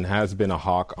 Bolton has been a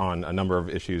hawk on a number of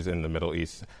issues in the Middle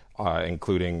East,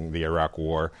 including the Iraq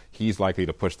war. He's likely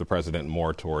to push the president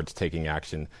more towards taking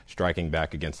action, striking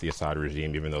back against the Assad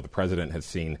regime, even though the president has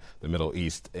seen the Middle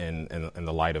East in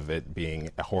the light of it being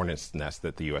a hornet's nest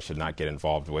that the U.S. should not get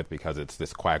involved with because it's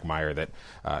this quagmire that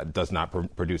does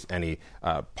not produce any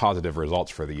positive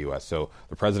results for the U.S. So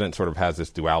the president sort of has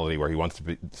this duality where he wants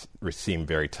to seem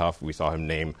very tough. We saw him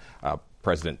name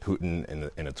President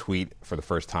Putin in a tweet for the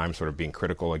first time, sort of being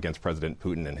critical against President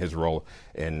Putin and his role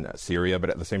in Syria. But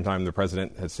at the same time, the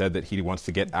president has said that he wants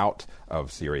to get out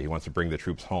of Syria. He wants to bring the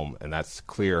troops home. And that's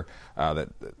clear that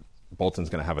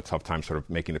Bolton's going to have a tough time sort of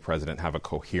making the president have a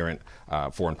coherent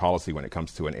foreign policy when it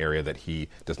comes to an area that he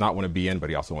does not want to be in,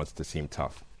 but he also wants to seem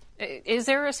tough. Is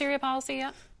there a Syria policy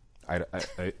yet?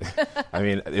 I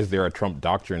mean, is there a Trump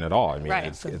doctrine at all? I mean,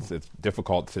 right. it's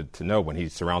difficult to know when he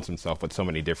surrounds himself with so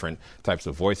many different types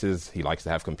of voices. He likes to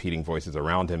have competing voices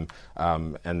around him.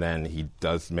 And then he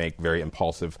does make very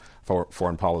impulsive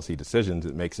foreign policy decisions.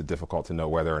 It makes it difficult to know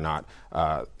whether or not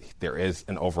there is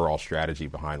an overall strategy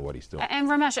behind what he's doing. And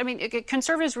Ramesh, I mean,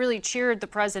 conservatives really cheered the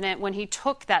president when he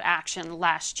took that action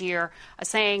last year,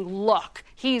 saying, look,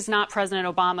 he's not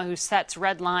President Obama who sets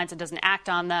red lines and doesn't act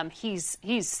on them. He's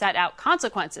set out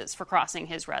consequences for crossing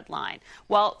his red line.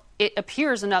 Well, it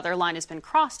appears another line has been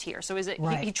crossed here. So is it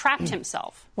he trapped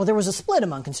himself? Well, there was a split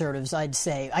among conservatives, I'd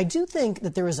say. I do think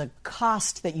that there is a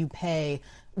cost that you pay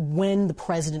when the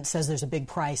president says there's a big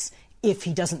price if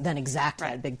he doesn't then exact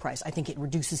that big price. I think it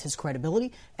reduces his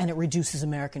credibility and it reduces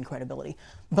American credibility.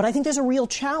 But I think there's a real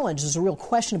challenge. There's a real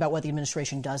question about what the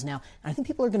administration does now. And I think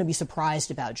people are going to be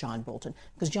surprised about John Bolton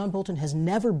because John Bolton has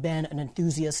never been an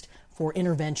enthusiast for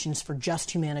interventions for just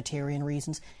humanitarian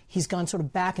reasons. He's gone sort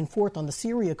of back and forth on the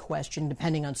Syria question,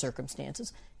 depending on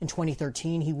circumstances. In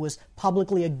 2013, he was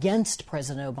publicly against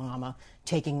President Obama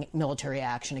taking military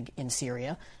action in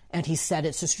Syria, and he said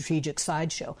it's a strategic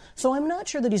sideshow. So I'm not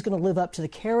sure that he's going to live up to the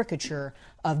caricature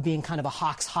of being kind of a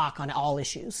hawk's hawk on all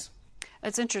issues.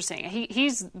 That's interesting.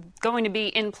 He's going to be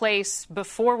in place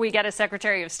before we get a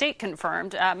Secretary of State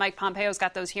confirmed. Mike Pompeo's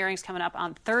got those hearings coming up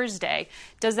on Thursday.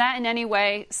 Does that in any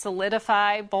way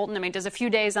solidify Bolton? I mean, does a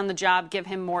few days on the job give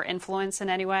him more influence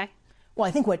in any way? Well,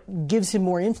 I think what gives him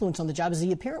more influence on the job is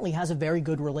he apparently has a very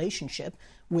good relationship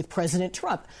with President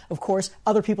Trump. Of course,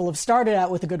 other people have started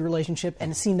out with a good relationship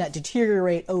and seen that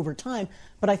deteriorate over time.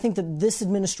 But I think that this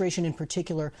administration in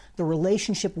particular, the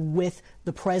relationship with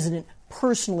the president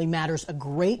personally matters a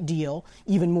great deal,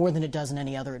 even more than it does in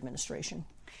any other administration.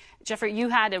 Jeffrey, you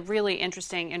had a really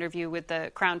interesting interview with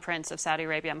the Crown Prince of Saudi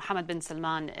Arabia, Mohammed bin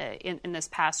Salman, in this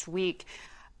past week.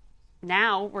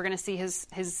 Now we're going to see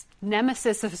his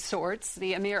nemesis of sorts,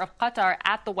 the Emir of Qatar,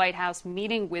 at the White House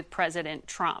meeting with President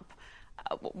Trump.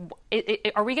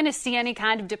 Are we going to see any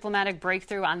kind of diplomatic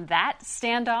breakthrough on that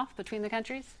standoff between the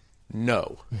countries?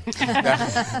 No.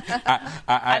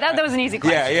 I thought that was an easy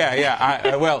question.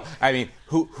 Yeah. Well, I mean,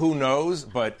 who knows?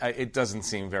 But it doesn't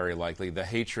seem very likely. The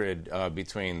hatred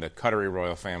between the Qatari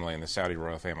royal family and the Saudi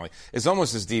royal family is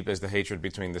almost as deep as the hatred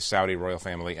between the Saudi royal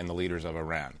family and the leaders of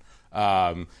Iran.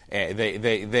 The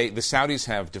Saudis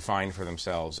have defined for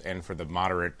themselves and for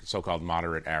the so-called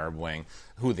moderate Arab wing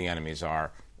who the enemies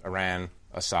are: Iran,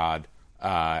 Assad,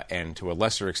 and to a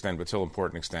lesser extent, but still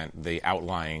important extent, the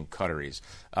outlying Qataris.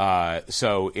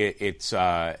 So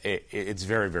it's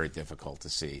very, very difficult to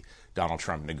see Donald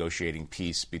Trump negotiating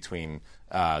peace between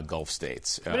Gulf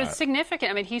states. But it's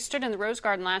significant. I mean, he stood in the Rose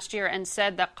Garden last year and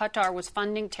said that Qatar was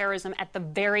funding terrorism at the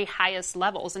very highest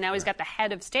levels, and now he's got the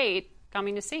head of state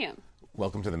coming to see him.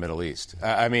 Welcome to the Middle East.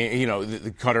 I mean, you know,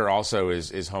 the Qatar also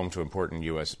is home to important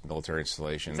U.S. military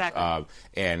installations. Exactly.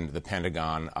 And the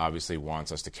Pentagon obviously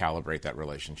wants us to calibrate that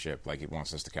relationship like it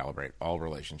wants us to calibrate all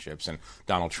relationships. And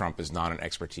Donald Trump is not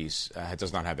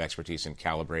does not have expertise in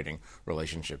calibrating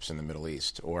relationships in the Middle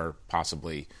East or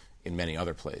possibly in many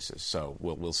other places. So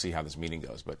we'll see how this meeting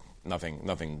goes. But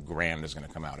nothing grand is going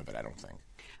to come out of it, I don't think.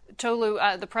 Tolu,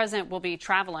 the president will be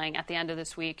traveling at the end of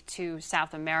this week to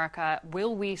South America.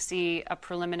 Will we see a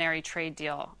preliminary trade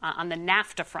deal on the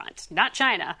NAFTA front? Not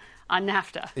China, on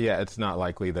NAFTA. Yeah, it's not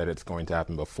likely that it's going to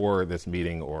happen before this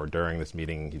meeting or during this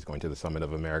meeting. He's going to the Summit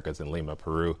of Americas in Lima,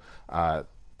 Peru.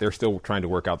 They're still trying to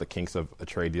work out the kinks of a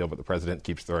trade deal, but the president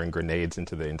keeps throwing grenades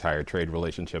into the entire trade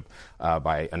relationship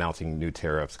by announcing new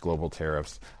tariffs, global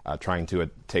tariffs, trying to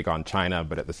take on China,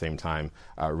 but at the same time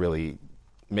really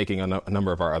making a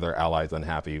number of our other allies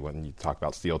unhappy when you talk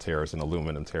about steel tariffs and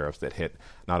aluminum tariffs that hit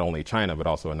not only China, but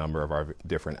also a number of our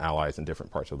different allies in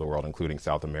different parts of the world, including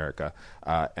South America.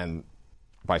 And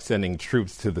by sending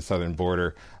troops to the southern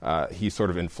border, he's sort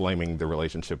of inflaming the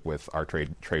relationship with our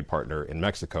trade partner in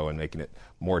Mexico and making it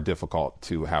more difficult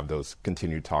to have those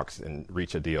continued talks and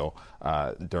reach a deal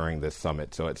during this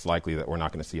summit. So it's likely that we're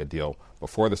not going to see a deal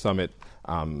before the summit.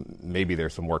 Maybe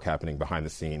there's some work happening behind the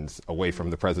scenes away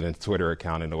from the president's Twitter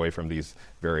account and away from these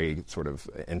very sort of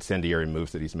incendiary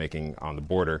moves that he's making on the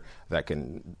border that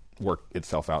can work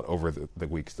itself out over the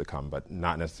weeks to come, but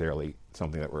not necessarily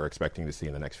something that we're expecting to see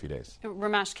in the next few days.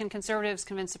 Ramesh, can conservatives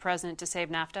convince the president to save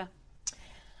NAFTA?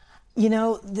 You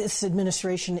know, this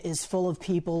administration is full of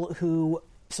people who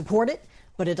support it,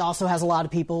 but it also has a lot of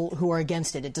people who are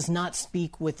against it. It does not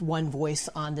speak with one voice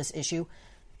on this issue.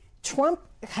 Trump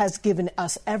has given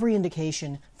us every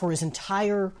indication for his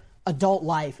entire adult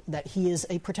life that he is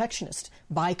a protectionist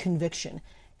by conviction.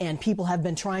 And people have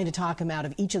been trying to talk him out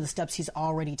of each of the steps he's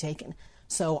already taken.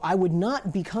 So I would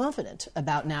not be confident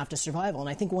about NAFTA survival. And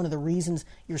I think one of the reasons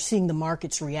you're seeing the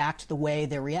markets react the way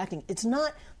they're reacting, it's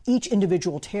not each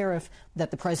individual tariff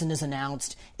that the president has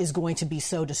announced is going to be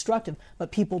so destructive,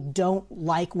 but people don't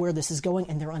like where this is going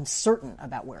and they're uncertain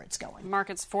about where it's going.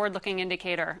 Markets forward-looking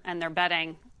indicator, and they're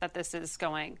betting that this is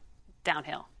going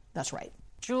downhill. That's right.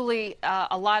 Julie,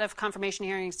 a lot of confirmation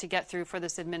hearings to get through for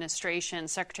this administration.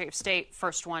 Secretary of State,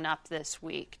 first one up this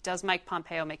week. Does Mike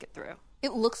Pompeo make it through?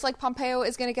 It looks like Pompeo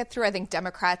is going to get through. I think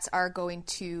Democrats are going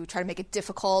to try to make it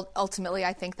difficult. Ultimately,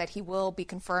 I think that he will be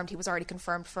confirmed. He was already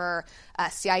confirmed for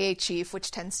CIA chief, which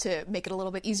tends to make it a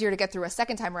little bit easier to get through a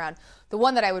second time around. The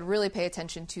one that I would really pay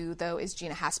attention to, though, is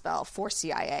Gina Haspel for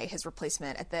CIA, his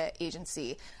replacement at the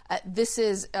agency. This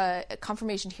is a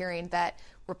confirmation hearing that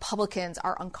Republicans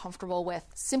are uncomfortable with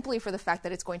simply for the fact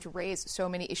that it's going to raise so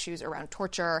many issues around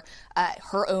torture,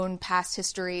 her own past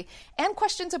history, and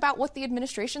questions about what the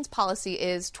administration's policy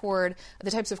is toward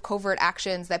the types of covert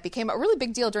actions that became a really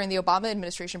big deal during the Obama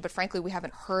administration, but frankly, we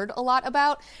haven't heard a lot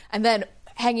about. And then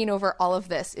hanging over all of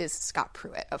this is Scott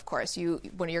Pruitt, of course.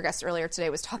 One of your guests earlier today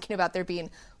was talking about there being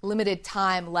limited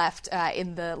time left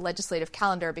in the legislative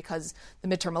calendar because the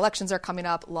midterm elections are coming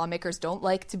up. Lawmakers don't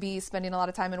like to be spending a lot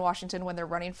of time in Washington when they're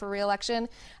running for re-election.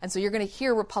 And so you're going to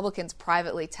hear Republicans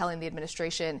privately telling the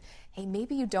administration, hey,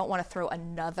 maybe you don't want to throw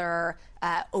another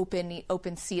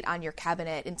open seat on your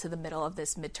cabinet into the middle of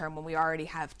this midterm when we already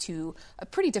have two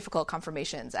pretty difficult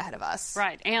confirmations ahead of us.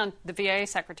 Right, and the VA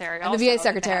secretary. And the VA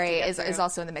secretary is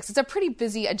also in the mix. It's a pretty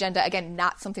busy agenda. Again,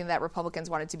 not something that Republicans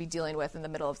wanted to be dealing with in the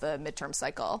middle of the midterm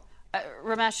cycle.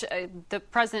 Ramesh, the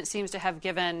president seems to have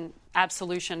given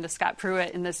absolution to Scott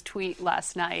Pruitt in this tweet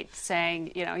last night,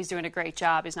 saying, he's doing a great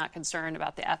job. He's not concerned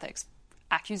about the ethics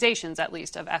accusations, at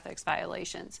least, of ethics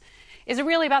violations. Is it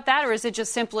really about that, or is it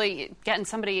just simply getting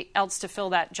somebody else to fill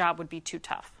that job would be too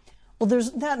tough? Well,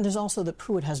 there's that, and there's also that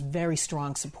Pruitt has very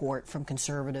strong support from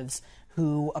conservatives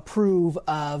who approve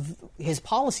of his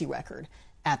policy record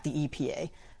at the EPA.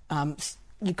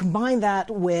 You combine that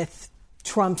with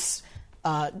Trump's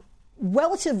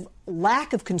relative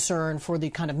lack of concern for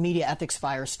the kind of media ethics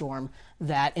firestorm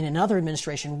that in another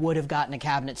administration would have gotten a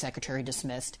cabinet secretary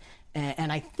dismissed.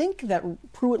 And I think that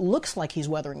Pruitt looks like he's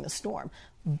weathering the storm.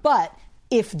 But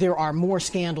if there are more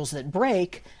scandals that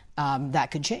break, that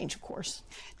could change, of course.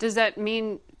 Does that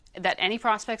mean that any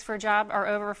prospects for a job are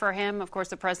over for him? Of course,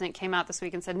 the president came out this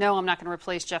week and said, no, I'm not going to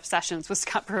replace Jeff Sessions with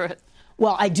Scott Pruitt.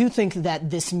 Well, I do think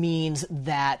that this means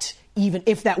that even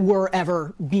if that were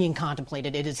ever being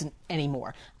contemplated, it isn't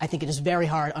anymore. I think it is very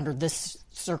hard under this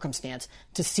circumstance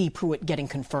to see Pruitt getting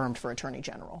confirmed for Attorney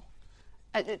General.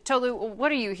 Tolu,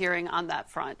 what are you hearing on that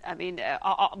front? I mean,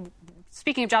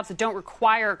 speaking of jobs that don't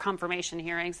require confirmation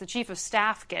hearings, the chief of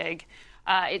staff gig,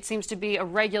 it seems to be a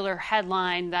regular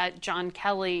headline that John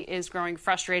Kelly is growing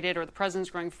frustrated, or the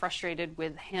president's growing frustrated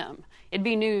with him. It'd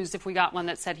be news if we got one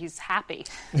that said he's happy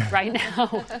right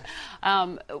now.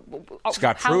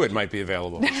 Scott Pruitt might be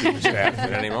available for chief of staff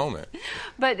at any moment.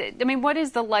 But, I mean, what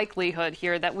is the likelihood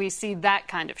here that we see that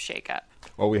kind of shakeup?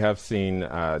 Well, we have seen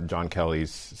John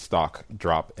Kelly's stock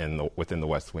drop within the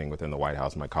West Wing, within the White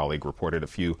House. My colleague reported a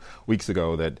few weeks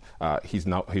ago that he's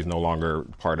no longer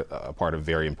part of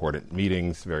very important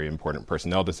meetings, very important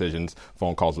personnel decisions,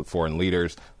 phone calls with foreign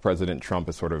leaders. President Trump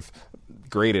is sort of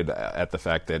grated at the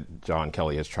fact that John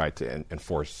Kelly has tried to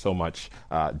enforce so much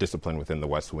discipline within the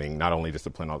West Wing, not only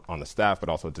discipline on the staff, but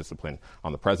also discipline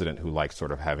on the president, who likes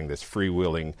sort of having this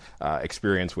freewheeling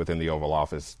experience within the Oval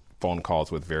Office, phone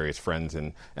calls with various friends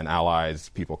and allies,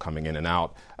 people coming in and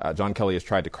out. John Kelly has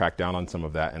tried to crack down on some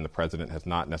of that, and the president has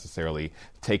not necessarily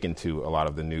taken to a lot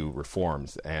of the new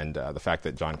reforms. And the fact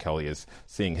that John Kelly is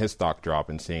seeing his stock drop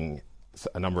and seeing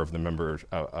a number of the members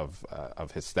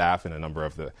of his staff and a number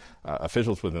of the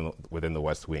officials within the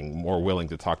West Wing more willing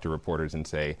to talk to reporters and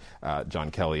say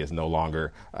John Kelly is no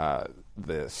longer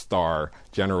the star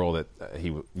general that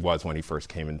he was when he first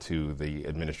came into the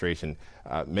administration,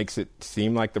 makes it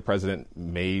seem like the president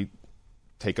may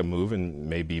take a move and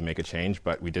maybe make a change,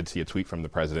 but we did see a tweet from the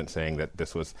president saying that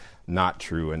this was not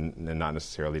true and not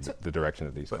necessarily the direction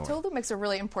that he's going. Tolu makes a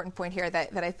really important point here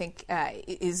that I think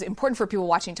is important for people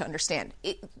watching to understand.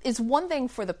 It is one thing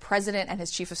for the president and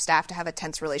his chief of staff to have a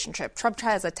tense relationship. Trump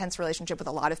has a tense relationship with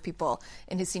a lot of people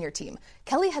in his senior team.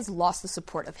 Kelly has lost the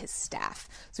support of his staff.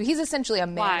 So he's essentially a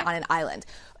man on an island.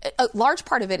 A large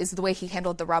part of it is the way he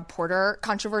handled the Rob Porter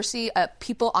controversy.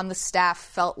 People on the staff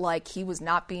felt like he was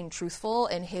not being truthful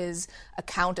in his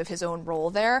account of his own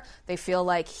role there. They feel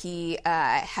like he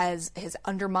has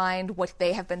undermined what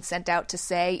they have been sent out to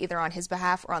say, either on his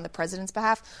behalf or on the president's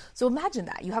behalf. So imagine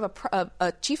that. You have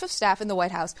a chief of staff in the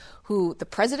White House who the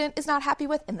president is not happy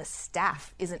with and the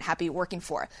staff isn't happy working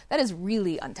for. That is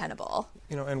really untenable.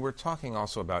 And we're talking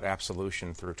also about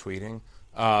absolution through tweeting.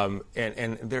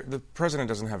 The president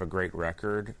doesn't have a great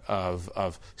record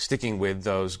of sticking with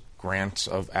those grants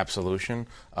of absolution.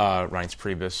 Reince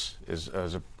Priebus is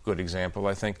a good example,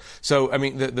 I think. So, I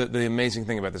mean, the amazing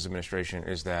thing about this administration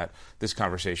is that this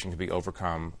conversation can be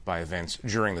overcome by events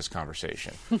during this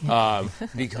conversation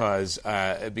because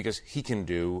he can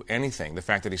do anything. The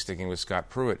fact that he's sticking with Scott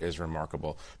Pruitt is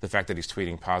remarkable. The fact that he's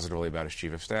tweeting positively about his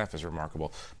chief of staff is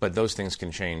remarkable. But those things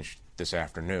can change this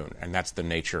afternoon, and that's the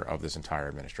nature of this entire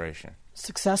administration.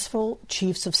 Successful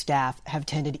chiefs of staff have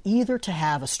tended either to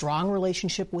have a strong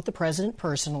relationship with the president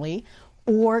personally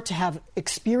or to have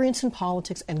experience in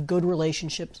politics and good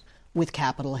relationships with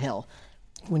Capitol Hill.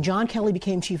 When John Kelly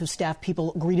became chief of staff,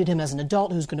 people greeted him as an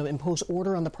adult who's going to impose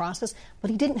order on the process, but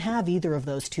he didn't have either of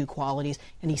those two qualities,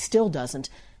 and he still doesn't.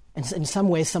 And in some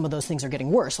ways, some of those things are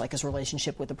getting worse, like his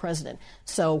relationship with the president.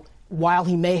 So while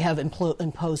he may have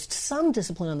imposed some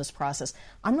discipline on this process,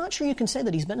 I'm not sure you can say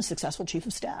that he's been a successful chief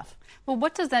of staff. Well,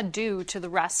 what does that do to the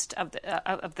rest of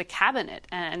the cabinet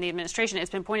and the administration? It's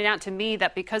been pointed out to me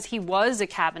that because he was a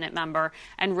cabinet member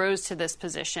and rose to this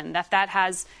position, that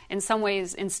has in some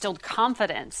ways instilled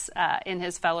confidence in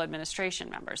his fellow administration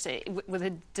members. With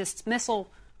a dismissal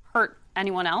hurt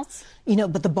anyone else?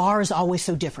 But the bar is always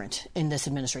so different in this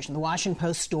administration. The Washington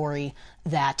Post story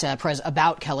that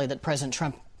about Kelly that President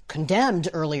Trump condemned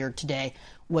earlier today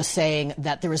was saying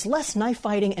that there is less knife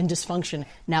fighting and dysfunction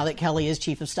now that Kelly is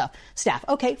chief of staff.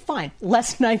 Okay, fine.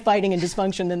 Less knife fighting and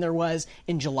dysfunction than there was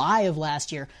in July of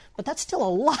last year. But that's still a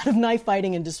lot of knife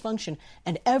fighting and dysfunction.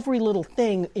 And every little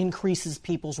thing increases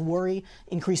people's worry,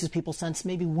 increases people's sense.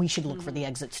 Maybe we should look for the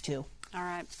exits, too. All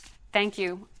right. Thank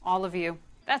you, all of you.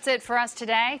 That's it for us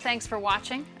today. Thanks for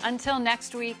watching. Until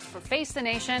next week, for Face the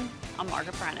Nation, I'm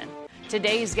Margaret Brennan.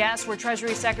 Today's guests were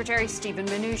Treasury Secretary Steven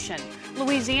Mnuchin,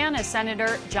 Louisiana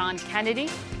Senator John Kennedy,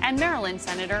 and Maryland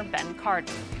Senator Ben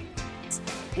Cardin.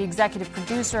 The executive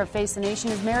producer of Face the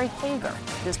Nation is Mary Hager.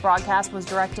 This broadcast was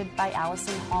directed by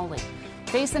Allison Hawley.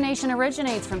 Face the Nation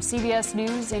originates from CBS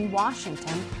News in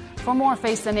Washington. For more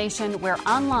Face the Nation, we're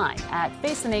online at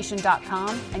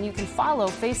facethenation.com, and you can follow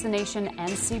Face the Nation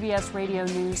and CBS Radio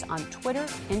News on Twitter,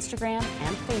 Instagram,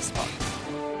 and Facebook.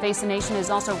 Face the Nation is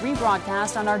also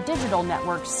rebroadcast on our digital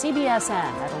network, CBSN,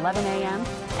 at 11 a.m.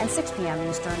 and 6 p.m.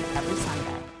 Eastern every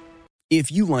Sunday.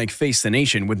 If you like Face the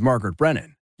Nation with Margaret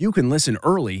Brennan, You can listen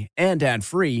early and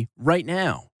ad-free right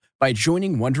now by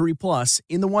joining Wondery Plus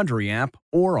in the Wondery app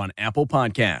or on Apple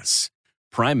Podcasts.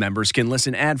 Prime members can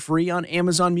listen ad-free on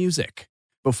Amazon Music.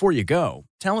 Before you go,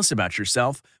 tell us about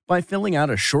yourself by filling out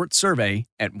a short survey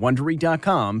at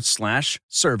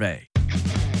Wondery.com/survey.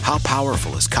 How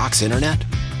powerful is Cox Internet?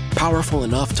 Powerful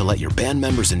enough to let your band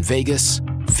members in Vegas,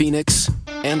 Phoenix,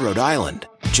 and Rhode Island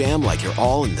jam like you're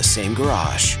all in the same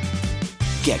garage.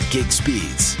 Get gig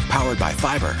speeds powered by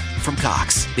fiber from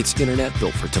Cox. It's internet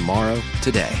built for tomorrow,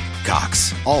 today.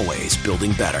 Cox, always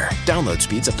building better. Download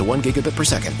speeds up to 1 gigabit per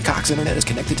second. Cox Internet is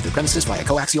connected to the premises via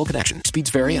coaxial connection.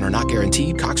 Speeds vary and are not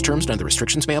guaranteed. Cox terms and other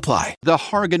restrictions may apply. The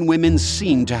Hargan women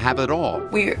seemed to have it all.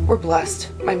 We were blessed.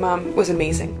 My mom was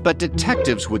amazing. But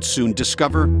detectives would soon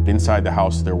discover inside the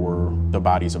house there were the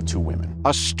bodies of 2 women.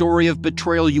 A story of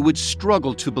betrayal you would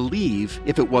struggle to believe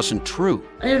if it wasn't true.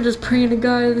 I am just praying to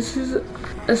God, this is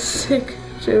a sick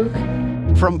joke.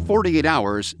 From 48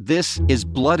 Hours, this is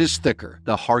Blood is Thicker,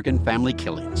 the Hargan Family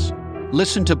Killings.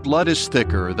 Listen to Blood is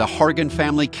Thicker, the Hargan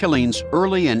Family Killings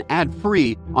early and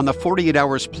ad-free on the 48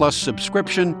 Hours Plus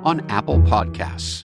subscription on Apple Podcasts.